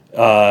water.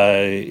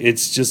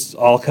 It's just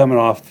all coming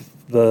off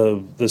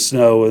the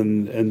snow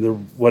and the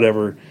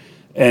whatever,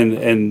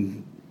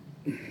 and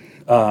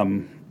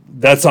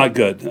that's not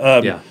good.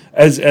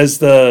 As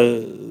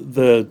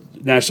the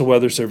National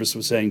Weather Service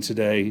was saying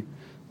today,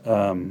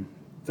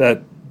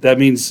 that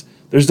means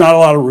there's not a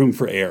lot of room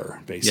for error,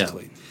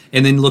 basically. Yeah.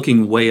 And then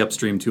looking way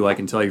upstream too, I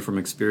can tell you from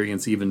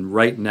experience, even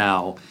right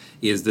now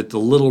is that the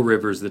little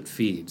rivers that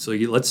feed. So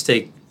let's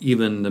take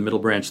even the middle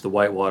branch of the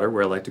Whitewater,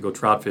 where I like to go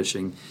trout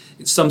fishing.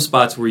 It's some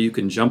spots where you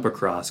can jump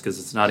across because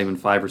it's not even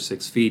 5 or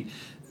 6 feet.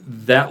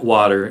 That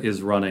water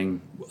is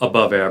running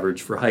above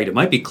average for height. It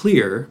might be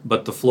clear,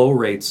 but the flow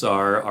rates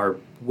are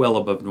well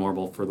above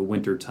normal for the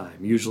winter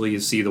time. Usually you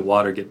see the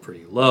water get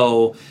pretty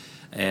low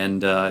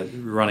and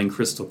running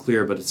crystal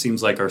clear, but it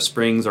seems like our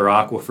springs, our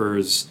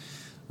aquifers,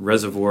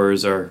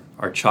 reservoirs are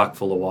chock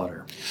full of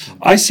water.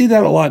 I see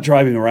that a lot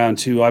driving around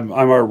too. I'm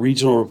our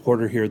regional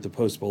reporter here at the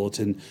Post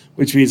Bulletin,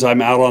 which means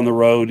I'm out on the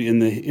road in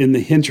the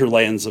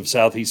hinterlands of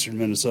southeastern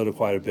Minnesota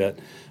quite a bit,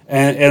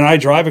 and I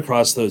drive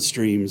across those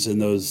streams and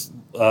those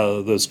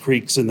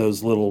creeks and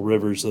those little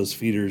rivers, those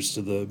feeders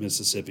to the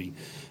Mississippi,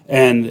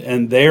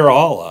 and they are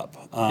all up.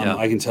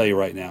 I can tell you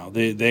right now,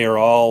 they are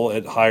all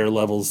at higher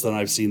levels than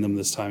I've seen them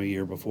this time of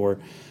year before,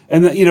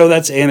 and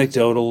that's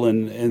anecdotal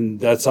and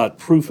that's not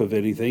proof of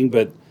anything,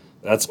 but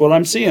that's what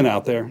I'm seeing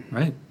out there.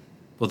 Right.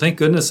 Well, thank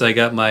goodness I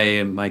got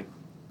my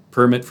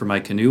permit for my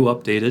canoe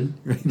updated.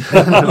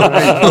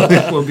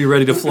 We'll be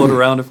ready to float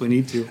around if we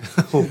need to.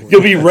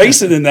 You'll be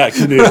racing in that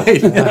canoe.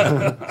 Right.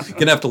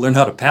 Gonna have to learn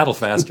how to paddle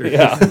faster.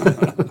 Yeah.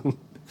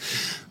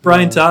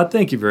 Brian Todd,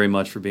 thank you very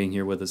much for being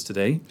here with us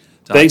today.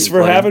 Thanks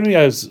for having me.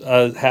 I was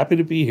happy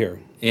to be here.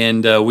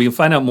 And we can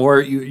find out more.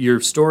 Your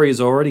story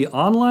is already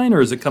online, or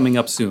is it coming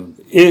up soon?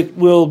 It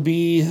will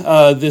be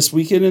this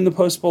weekend in the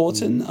Post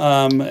Bulletin.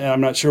 And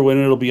I'm not sure when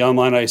it'll be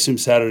online. I assume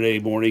Saturday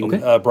morning,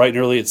 bright and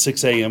early at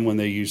 6 a.m. when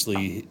they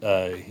usually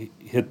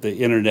hit the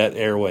internet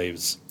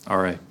airwaves. All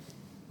right.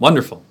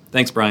 Wonderful.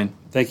 Thanks, Brian.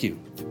 Thank you.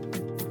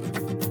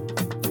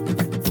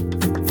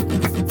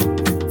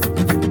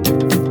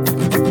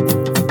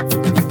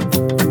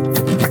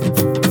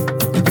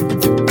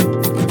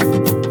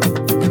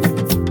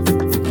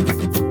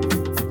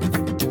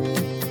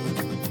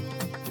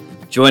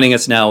 Joining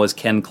us now is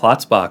Ken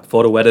Klotzbach,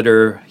 photo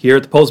editor here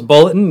at the Post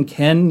Bulletin.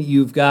 Ken,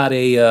 you've got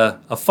a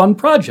fun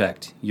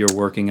project you're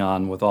working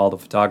on with all the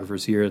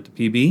photographers here at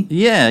the PB.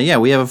 Yeah,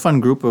 we have a fun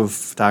group of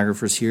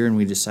photographers here, and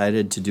we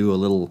decided to do a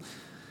little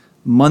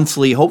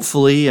monthly,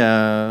 hopefully,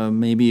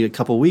 maybe a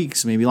couple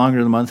weeks, maybe longer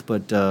than a month,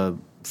 but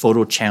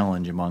photo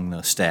challenge among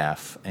the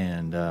staff,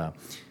 and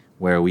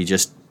where we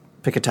just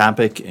pick a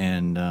topic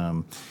and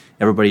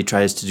everybody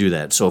tries to do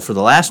that. So for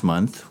the last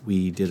month,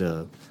 we did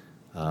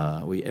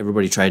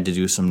everybody tried to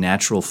do some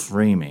natural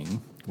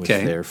framing with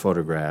their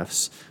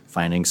photographs,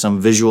 finding some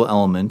visual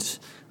element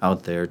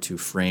out there to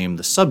frame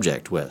the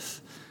subject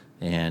with.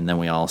 And then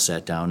we all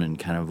sat down and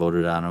kind of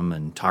voted on them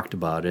and talked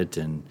about it,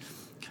 and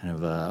kind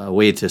of a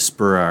way to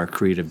spur our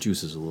creative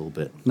juices a little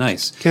bit.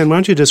 Nice. Ken, why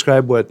don't you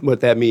describe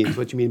what that means,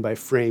 what you mean by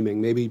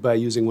framing, maybe by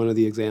using one of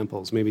the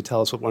examples. Maybe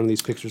tell us what one of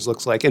these pictures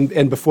looks like.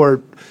 And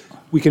before,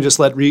 we can just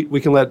let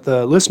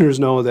the listeners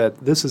know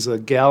that this is a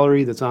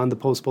gallery that's on the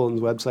Post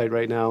Bulletin's website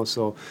right now.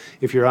 So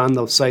if you're on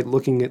the site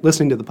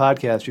listening to the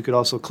podcast, you could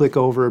also click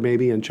over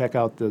maybe and check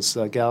out this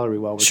gallery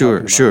while we're talking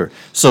about it. Sure.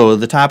 So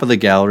the top of the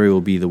gallery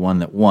will be the one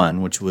that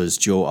won, which was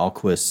Joe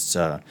Alquist's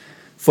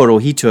photo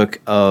he took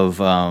of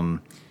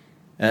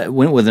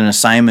went with an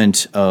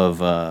assignment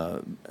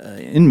of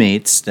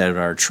inmates that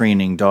are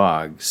training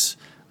dogs,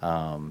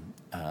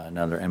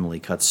 another Emily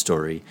Cutts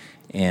story,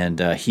 and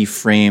he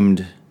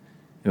framed.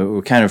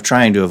 We're kind of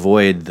trying to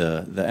avoid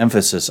the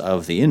emphasis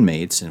of the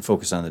inmates and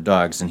focus on the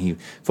dogs, and he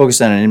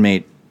focused on an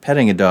inmate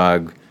petting a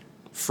dog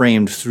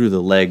framed through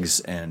the legs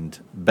and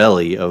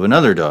belly of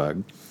another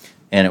dog,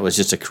 and it was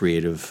just a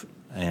creative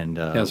and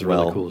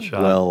really cool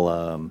shot.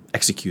 well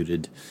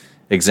executed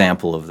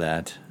example of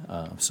that.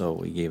 So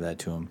we gave that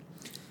to him.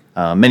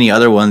 Many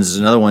other ones.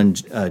 Another one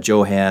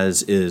Joe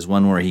has is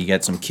one where he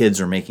got some kids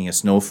are making a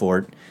snow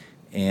fort,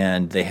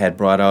 and they had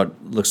brought out,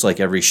 looks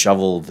like every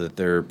shovel that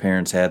their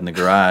parents had in the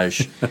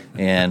garage,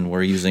 and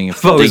were using it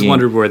for I've always digging.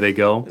 wondered where they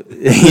go.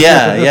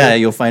 yeah,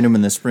 you'll find them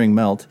in the spring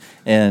melt,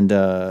 and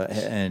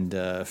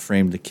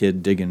framed the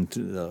kid digging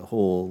through the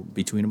hole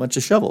between a bunch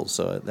of shovels.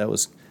 So that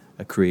was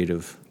a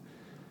creative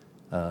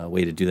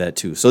way to do that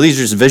too. So these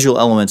are just visual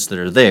elements that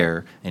are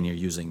there, and you're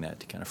using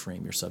that to kind of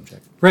frame your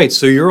subject. Right,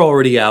 so you're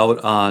already out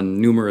on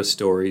numerous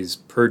stories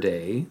per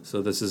day,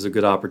 so this is a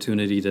good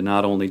opportunity to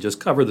not only just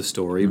cover the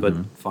story, but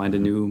find a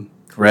new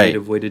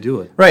creative way to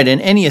do it. Right,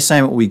 and any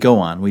assignment we go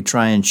on, we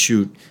try and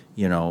shoot,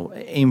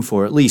 aim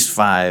for at least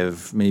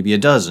 5, maybe a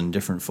dozen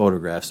different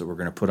photographs that we're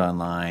going to put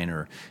online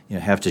or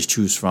have to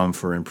choose from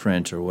for in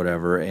print or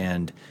whatever,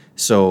 and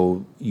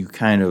so you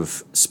kind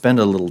of spend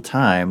a little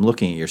time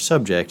looking at your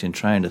subject and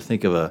trying to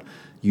think of a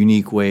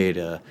unique way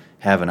to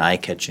have an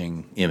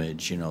eye-catching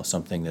image,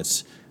 something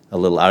that's a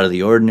little out of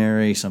the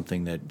ordinary,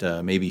 something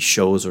that maybe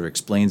shows or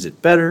explains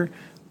it better,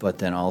 but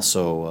then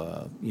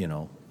also,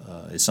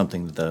 is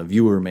something that the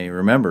viewer may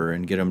remember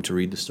and get them to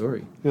read the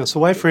story. Yeah. So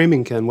why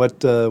framing, Ken? What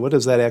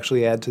does that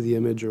actually add to the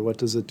image, or what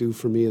does it do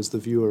for me as the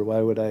viewer?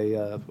 Why would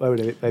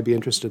I be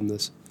interested in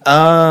this?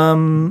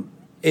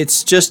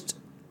 It's just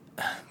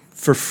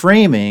for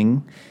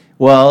framing.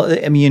 Well,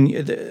 I mean,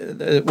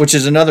 which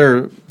is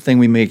another thing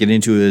we make it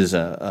into is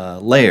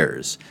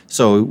layers.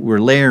 So we're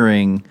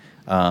layering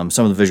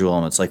some of the visual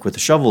elements. Like with the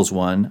shovels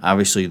one,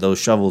 obviously those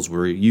shovels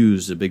were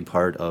used a big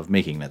part of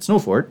making that snow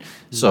fort.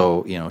 Mm-hmm.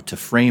 So, to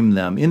frame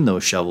them in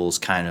those shovels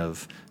kind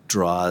of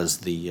draws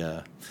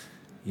the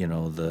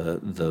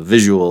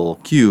visual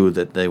cue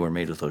that they were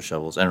made with those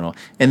shovels. I don't know.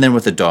 And then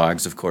with the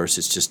dogs, of course,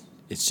 it's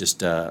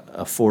just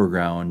a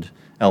foreground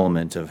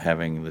element of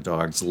having the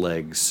dog's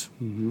legs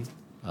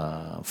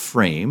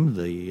frame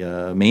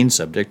the main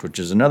subject, which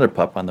is another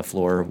pup on the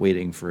floor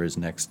waiting for his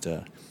next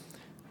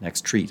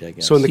treat, I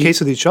guess. So in the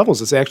case of these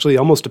shovels, it's actually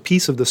almost a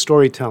piece of the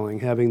storytelling,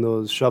 having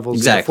those shovels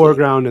in the Exactly.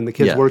 foreground and the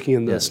kids Yeah. working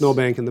in the Yes.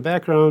 snowbank in the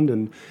background,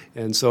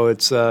 and so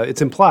it's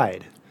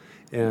implied,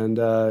 and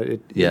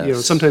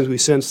Yes. sometimes we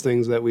sense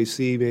things that we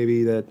see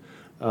maybe that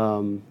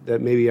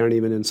maybe aren't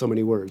even in so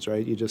many words,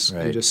 right? You just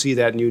see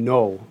that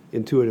and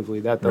intuitively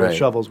that those Right.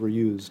 shovels were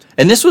used.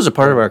 And this was a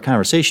part of our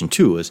conversation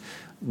too.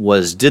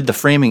 Was did the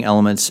framing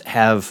elements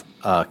have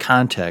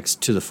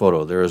context to the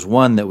photo? There was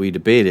one that we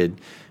debated.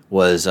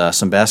 Was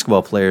some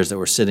basketball players that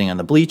were sitting on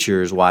the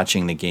bleachers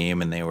watching the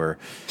game, and they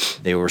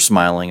were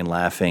smiling and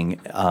laughing.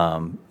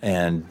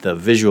 And the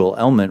visual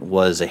element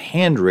was a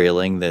hand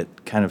railing that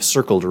kind of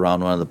circled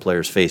around one of the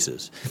players'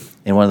 faces.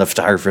 And one of the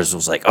photographers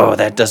was like, "Oh,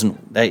 that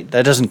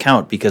doesn't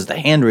count because the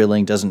hand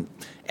railing doesn't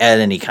add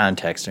any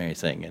context or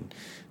anything." And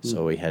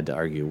so we had to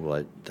argue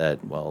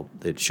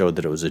it showed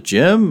that it was a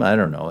gym. I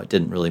don't know. It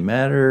didn't really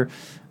matter,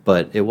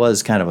 but it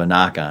was kind of a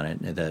knock on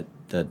it that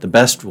the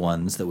best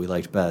ones that we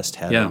liked best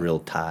had a real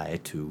tie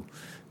to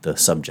the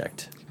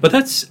subject. But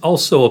that's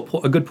also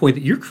a good point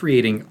that you're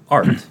creating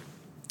art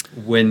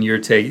when you're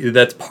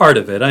that's part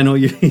of it. I know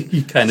you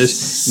kind of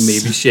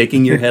maybe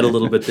shaking your head a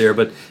little bit there,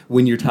 but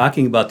when you're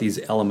talking about these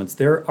elements,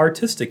 they're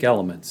artistic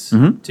elements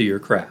to your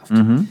craft.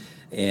 Mm-hmm.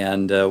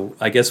 And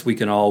I guess we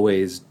can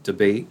always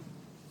debate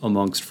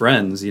amongst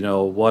friends,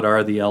 what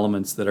are the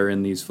elements that are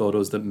in these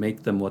photos that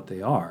make them what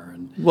they are?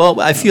 And, well,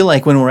 I feel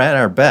like when we're at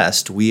our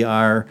best, we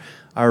are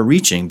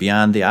reaching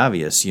beyond the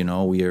obvious.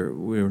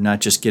 We're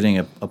not just getting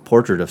a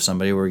portrait of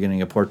somebody; we're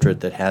getting a portrait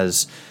that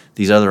has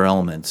these other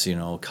elements,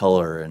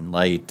 color and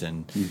light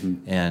and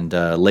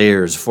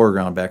layers,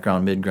 foreground,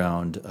 background,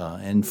 midground,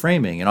 and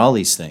framing, and all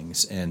these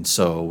things. And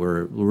so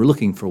we're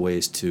looking for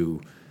ways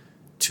to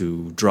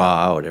draw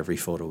out every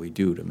photo we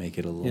do to make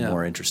it a little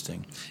more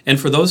interesting. And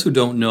for those who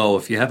don't know,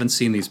 if you haven't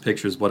seen these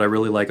pictures, what I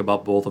really like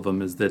about both of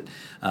them is that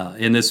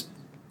in this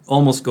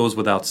almost goes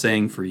without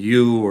saying for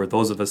you or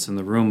those of us in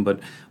the room,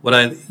 but what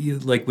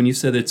like when you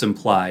said it's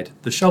implied,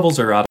 the shovels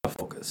are out of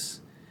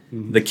focus.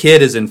 Mm-hmm. The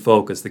kid is in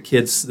focus. The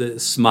kid's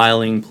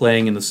smiling,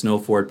 playing in the snow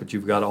fort, but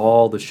you've got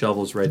all the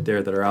shovels right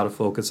there that are out of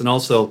focus. And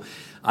also,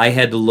 I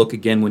had to look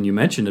again when you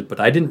mentioned it, but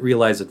I didn't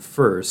realize at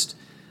first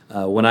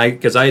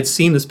because I had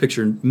seen this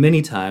picture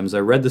many times. I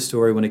read the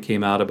story when it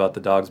came out about the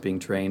dogs being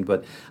trained,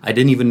 but I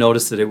didn't even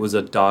notice that it was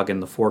a dog in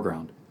the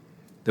foreground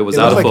that was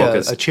out of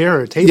focus. A chair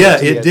or a table. Yeah,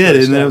 it did.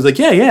 And then I was like,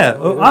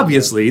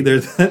 obviously,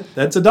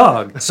 that's a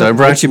dog. So I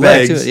brought you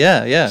back to it.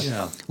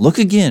 Yeah. Look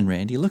again,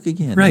 Randy. Look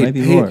again. Right. There might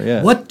be more.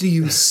 Yeah. What do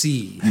you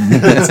see?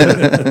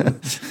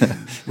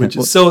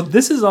 So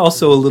this is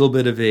also a little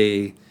bit of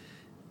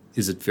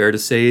is it fair to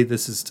say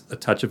this is a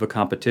touch of a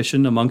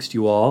competition amongst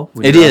you all?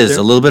 It is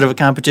a little bit of a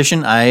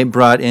competition. I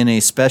brought in a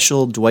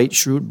special Dwight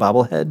Schrute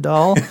bobblehead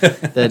doll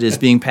that is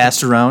being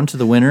passed around to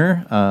the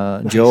winner.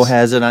 Joe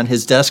has it on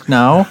his desk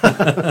now.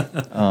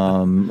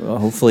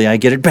 Hopefully I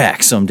get it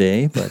back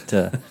someday. But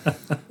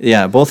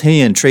both he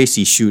and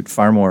Tracy shoot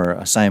far more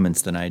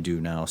assignments than I do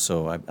now,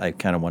 so I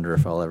kind of wonder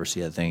if I'll ever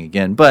see that thing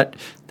again. But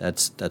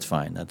that's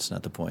fine. That's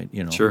not the point,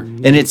 Sure.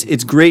 And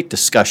it's great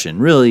discussion,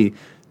 really.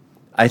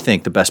 I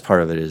think the best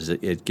part of it is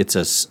it gets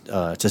us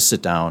to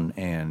sit down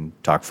and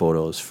talk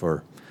photos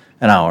for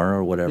an hour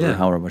or whatever,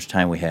 however much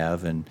time we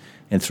have, and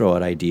throw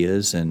out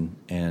ideas, and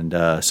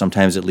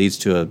sometimes it leads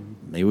to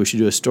maybe we should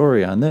do a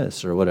story on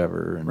this or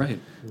whatever, and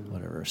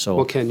whatever. So,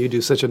 well, Ken, you do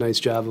such a nice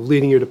job of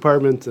leading your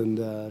department, and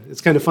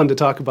it's kind of fun to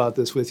talk about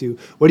this with you.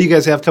 What do you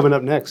guys have coming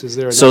up next? Is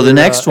there another, so the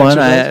next one?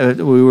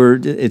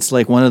 It's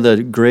like one of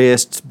the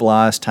grayest,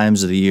 blahest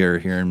times of the year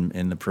here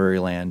in the Prairie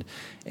Land.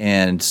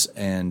 And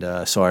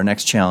so our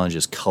next challenge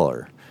is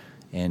color,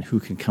 and who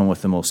can come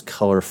with the most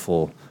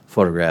colorful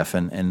photograph.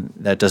 And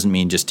that doesn't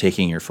mean just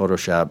taking your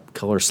Photoshop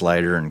color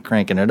slider and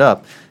cranking it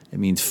up. It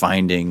means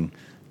finding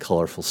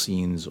colorful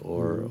scenes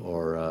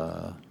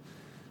or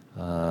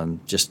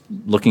just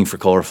looking for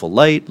colorful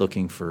light,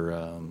 looking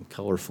for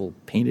colorful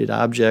painted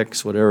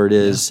objects, whatever it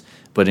is,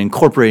 but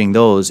incorporating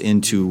those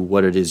into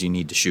what it is you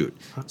need to shoot.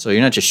 So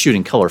you're not just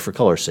shooting color for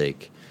color's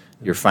sake.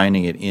 You're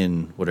finding it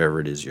in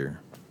whatever it is you're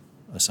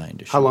assigned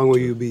to shoot. How long will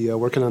you be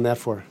working on that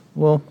for?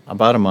 Well,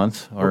 about a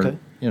month, or Okay.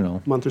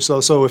 a month or so.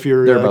 So if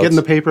you're Thereabouts. getting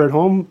the paper at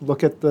home,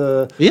 look at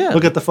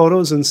the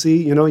photos and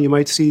see. You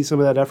might see some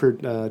of that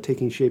effort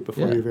taking shape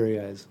before your very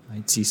eyes.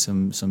 I'd see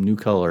some new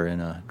color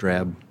in a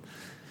drab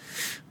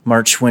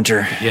March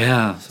winter.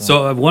 Yeah.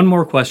 So I have one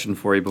more question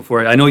for you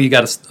before I know you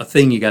got a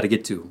thing you got to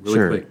get to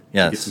really quick.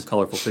 Yes. Get some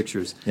colorful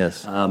pictures.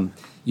 Yes.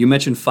 You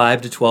mentioned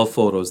 5 to 12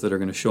 photos that are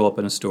going to show up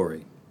in a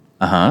story.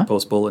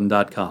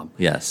 postbulletin.com.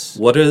 Yes.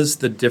 What is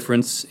the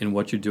difference in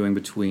what you're doing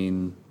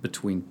between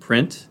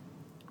print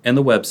and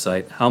the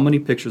website? How many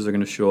pictures are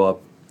going to show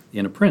up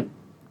in a print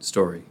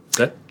story? Is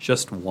that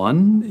just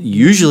one?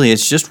 Usually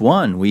it's just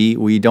one.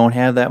 We don't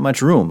have that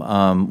much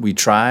room. We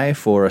try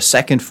for a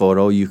second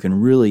photo. You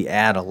can really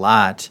add a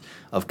lot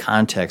of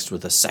context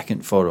with a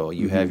second photo.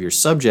 You have your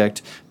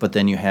subject, but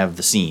then you have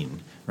the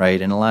scene,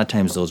 right? And a lot of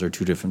times those are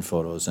two different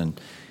photos,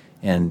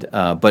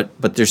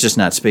 but there's just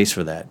not space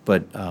for that.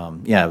 But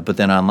but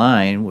then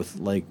online, with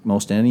like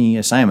most any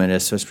assignment,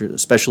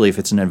 especially if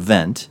it's an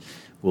event,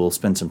 we'll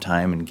spend some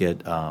time and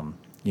get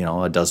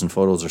a dozen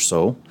photos or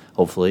so,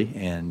 hopefully,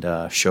 and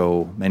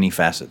show many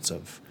facets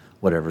of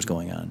whatever's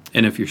going on.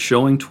 And if you're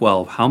showing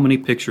 12, how many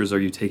pictures are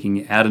you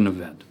taking at an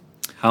event?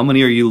 How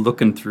many are you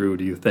looking through,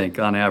 do you think,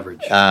 on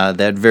average?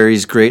 That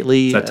varies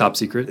greatly. Is that top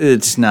secret?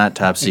 It's not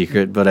top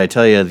secret, but I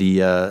tell you,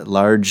 the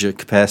large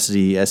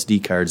capacity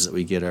SD cards that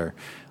we get are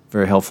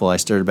very helpful. I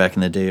started back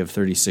in the day of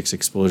 36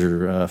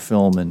 exposure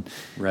film, and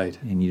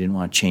you didn't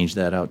want to change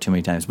that out too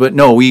many times. But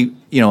no,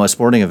 a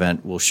sporting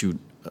event will shoot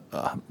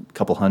a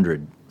couple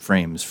hundred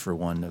frames for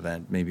one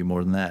event, maybe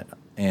more than that,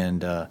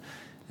 and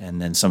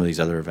then some of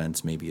these other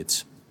events, maybe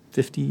it's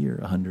 50 or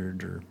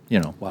 100, or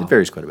it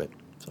varies quite a bit.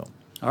 So,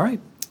 all right.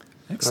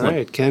 Excellent. All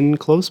right, Ken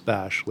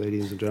Klotzbach,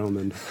 ladies and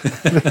gentlemen.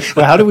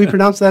 Well, how do we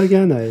pronounce that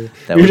again?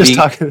 That would be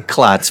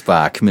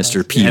Klotzbach,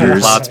 Mr.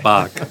 Pieters.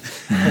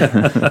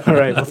 Klotzbach. All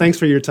right, well, thanks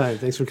for your time.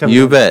 Thanks for coming.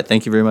 You bet.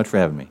 Thank you very much for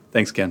having me.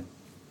 Thanks, Ken.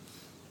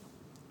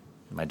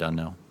 Am I done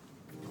now?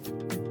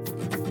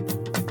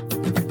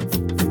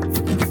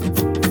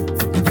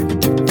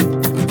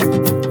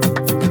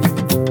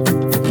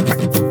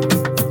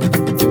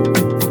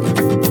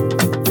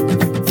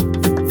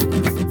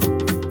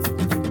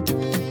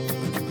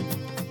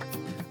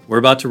 We're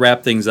about to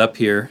wrap things up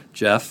here,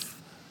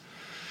 Jeff.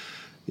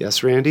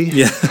 Yes, Randy?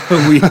 Yeah,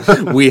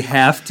 we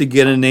have to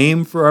get a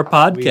name for our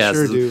podcast. We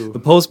sure do. The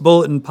Post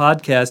Bulletin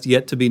Podcast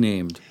yet to be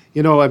named.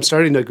 I'm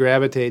starting to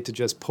gravitate to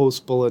just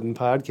Post Bulletin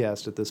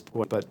Podcast at this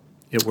point, but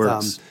it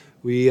works.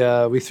 We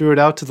threw it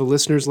out to the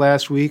listeners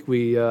last week.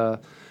 We had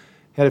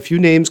a few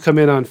names come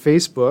in on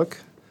Facebook.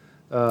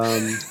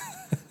 I'm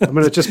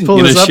going to just pull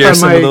this up on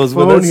my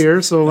phone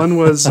here. So one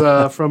was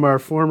from our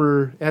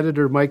former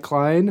editor, Mike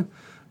Klein.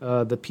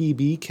 The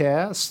PB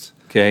Cast.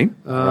 Okay.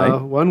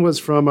 One was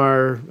from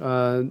our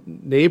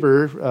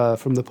neighbor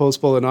from the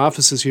Post Bulletin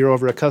offices here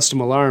over at Custom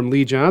Alarm,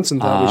 Lee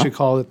Johnson. Thought we should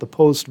call it the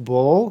Post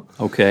Bull.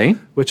 Okay.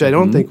 Which I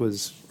don't think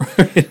was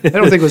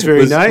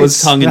very nice. Was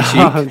tongue in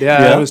cheek.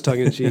 Yeah, it was tongue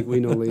in cheek. We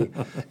know Lee.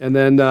 And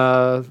then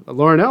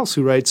Lauren Else,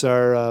 who writes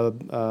our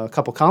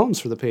couple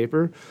columns for the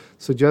paper,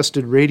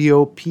 suggested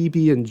Radio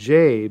PB and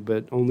J,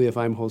 but only if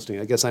I'm hosting.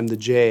 I guess I'm the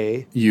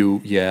J.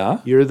 You're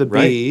the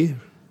B.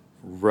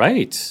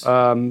 Right.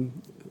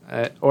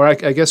 Or I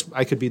guess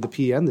I could be the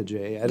P and the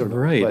J. I don't know.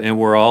 Right, and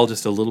we're all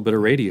just a little bit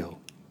of radio.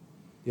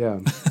 Yeah.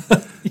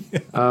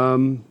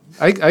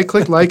 I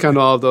clicked like on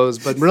all of those,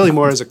 but really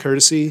more as a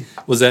courtesy.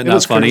 Was that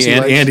not funny?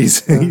 And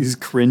he's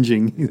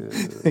cringing.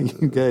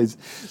 You guys.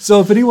 So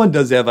if anyone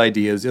does have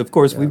ideas, of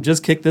course, we've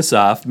just kicked this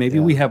off. Maybe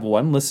we have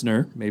one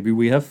listener. Maybe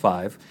we have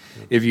 5.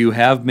 If you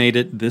have made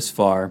it this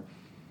far,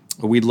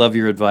 we'd love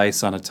your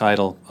advice on a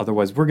title.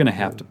 Otherwise, we're going to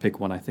have to pick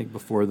one, I think,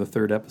 before the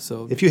 3rd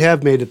episode. If you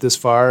have made it this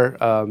far,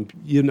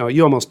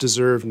 you almost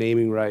deserve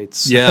naming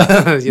rights.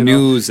 Yeah,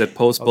 news at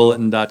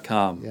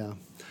postbulletin.com. Yeah.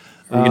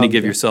 Are you going to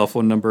give your cell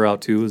phone number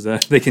out, too? Is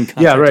that they can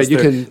contact Yeah, right. us You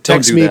there? can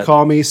text me,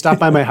 call me, stop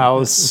by my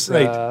house.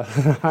 Right.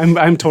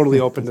 I'm totally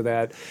open to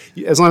that.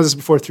 As long as it's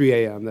before 3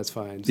 a.m., that's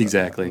fine. So,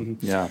 exactly,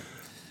 yeah.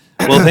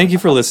 Well, thank you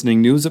for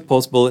listening. News at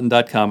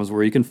postbulletin.com is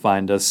where you can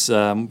find us.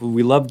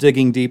 We love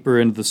digging deeper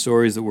into the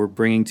stories that we're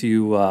bringing to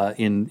you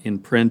in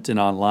print and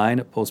online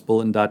at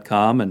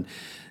postbulletin.com. And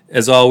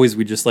as always,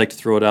 we just like to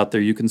throw it out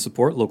there. You can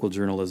support local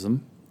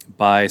journalism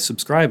by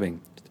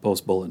subscribing to the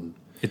Post Bulletin.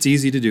 It's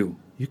easy to do.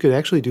 You could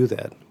actually do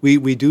that.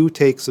 We do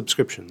take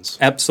subscriptions.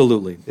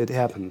 Absolutely. It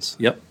happens.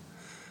 Yep.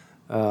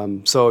 Go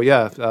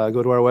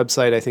to our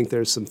website. I think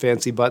there's some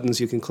fancy buttons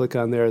you can click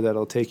on there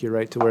that'll take you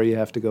right to where you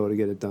have to go to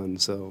get it done.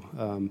 So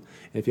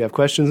if you have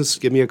questions,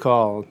 give me a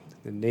call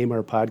and name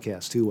our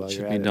podcast, too, while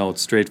you're at it. No,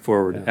 it's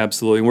straightforward. Yeah.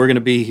 Absolutely. And we're going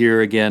to be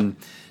here again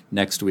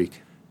next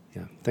week.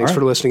 Yeah. Thanks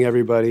for listening,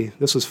 everybody.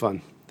 This was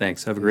fun.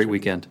 Thanks. Have a great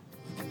weekend.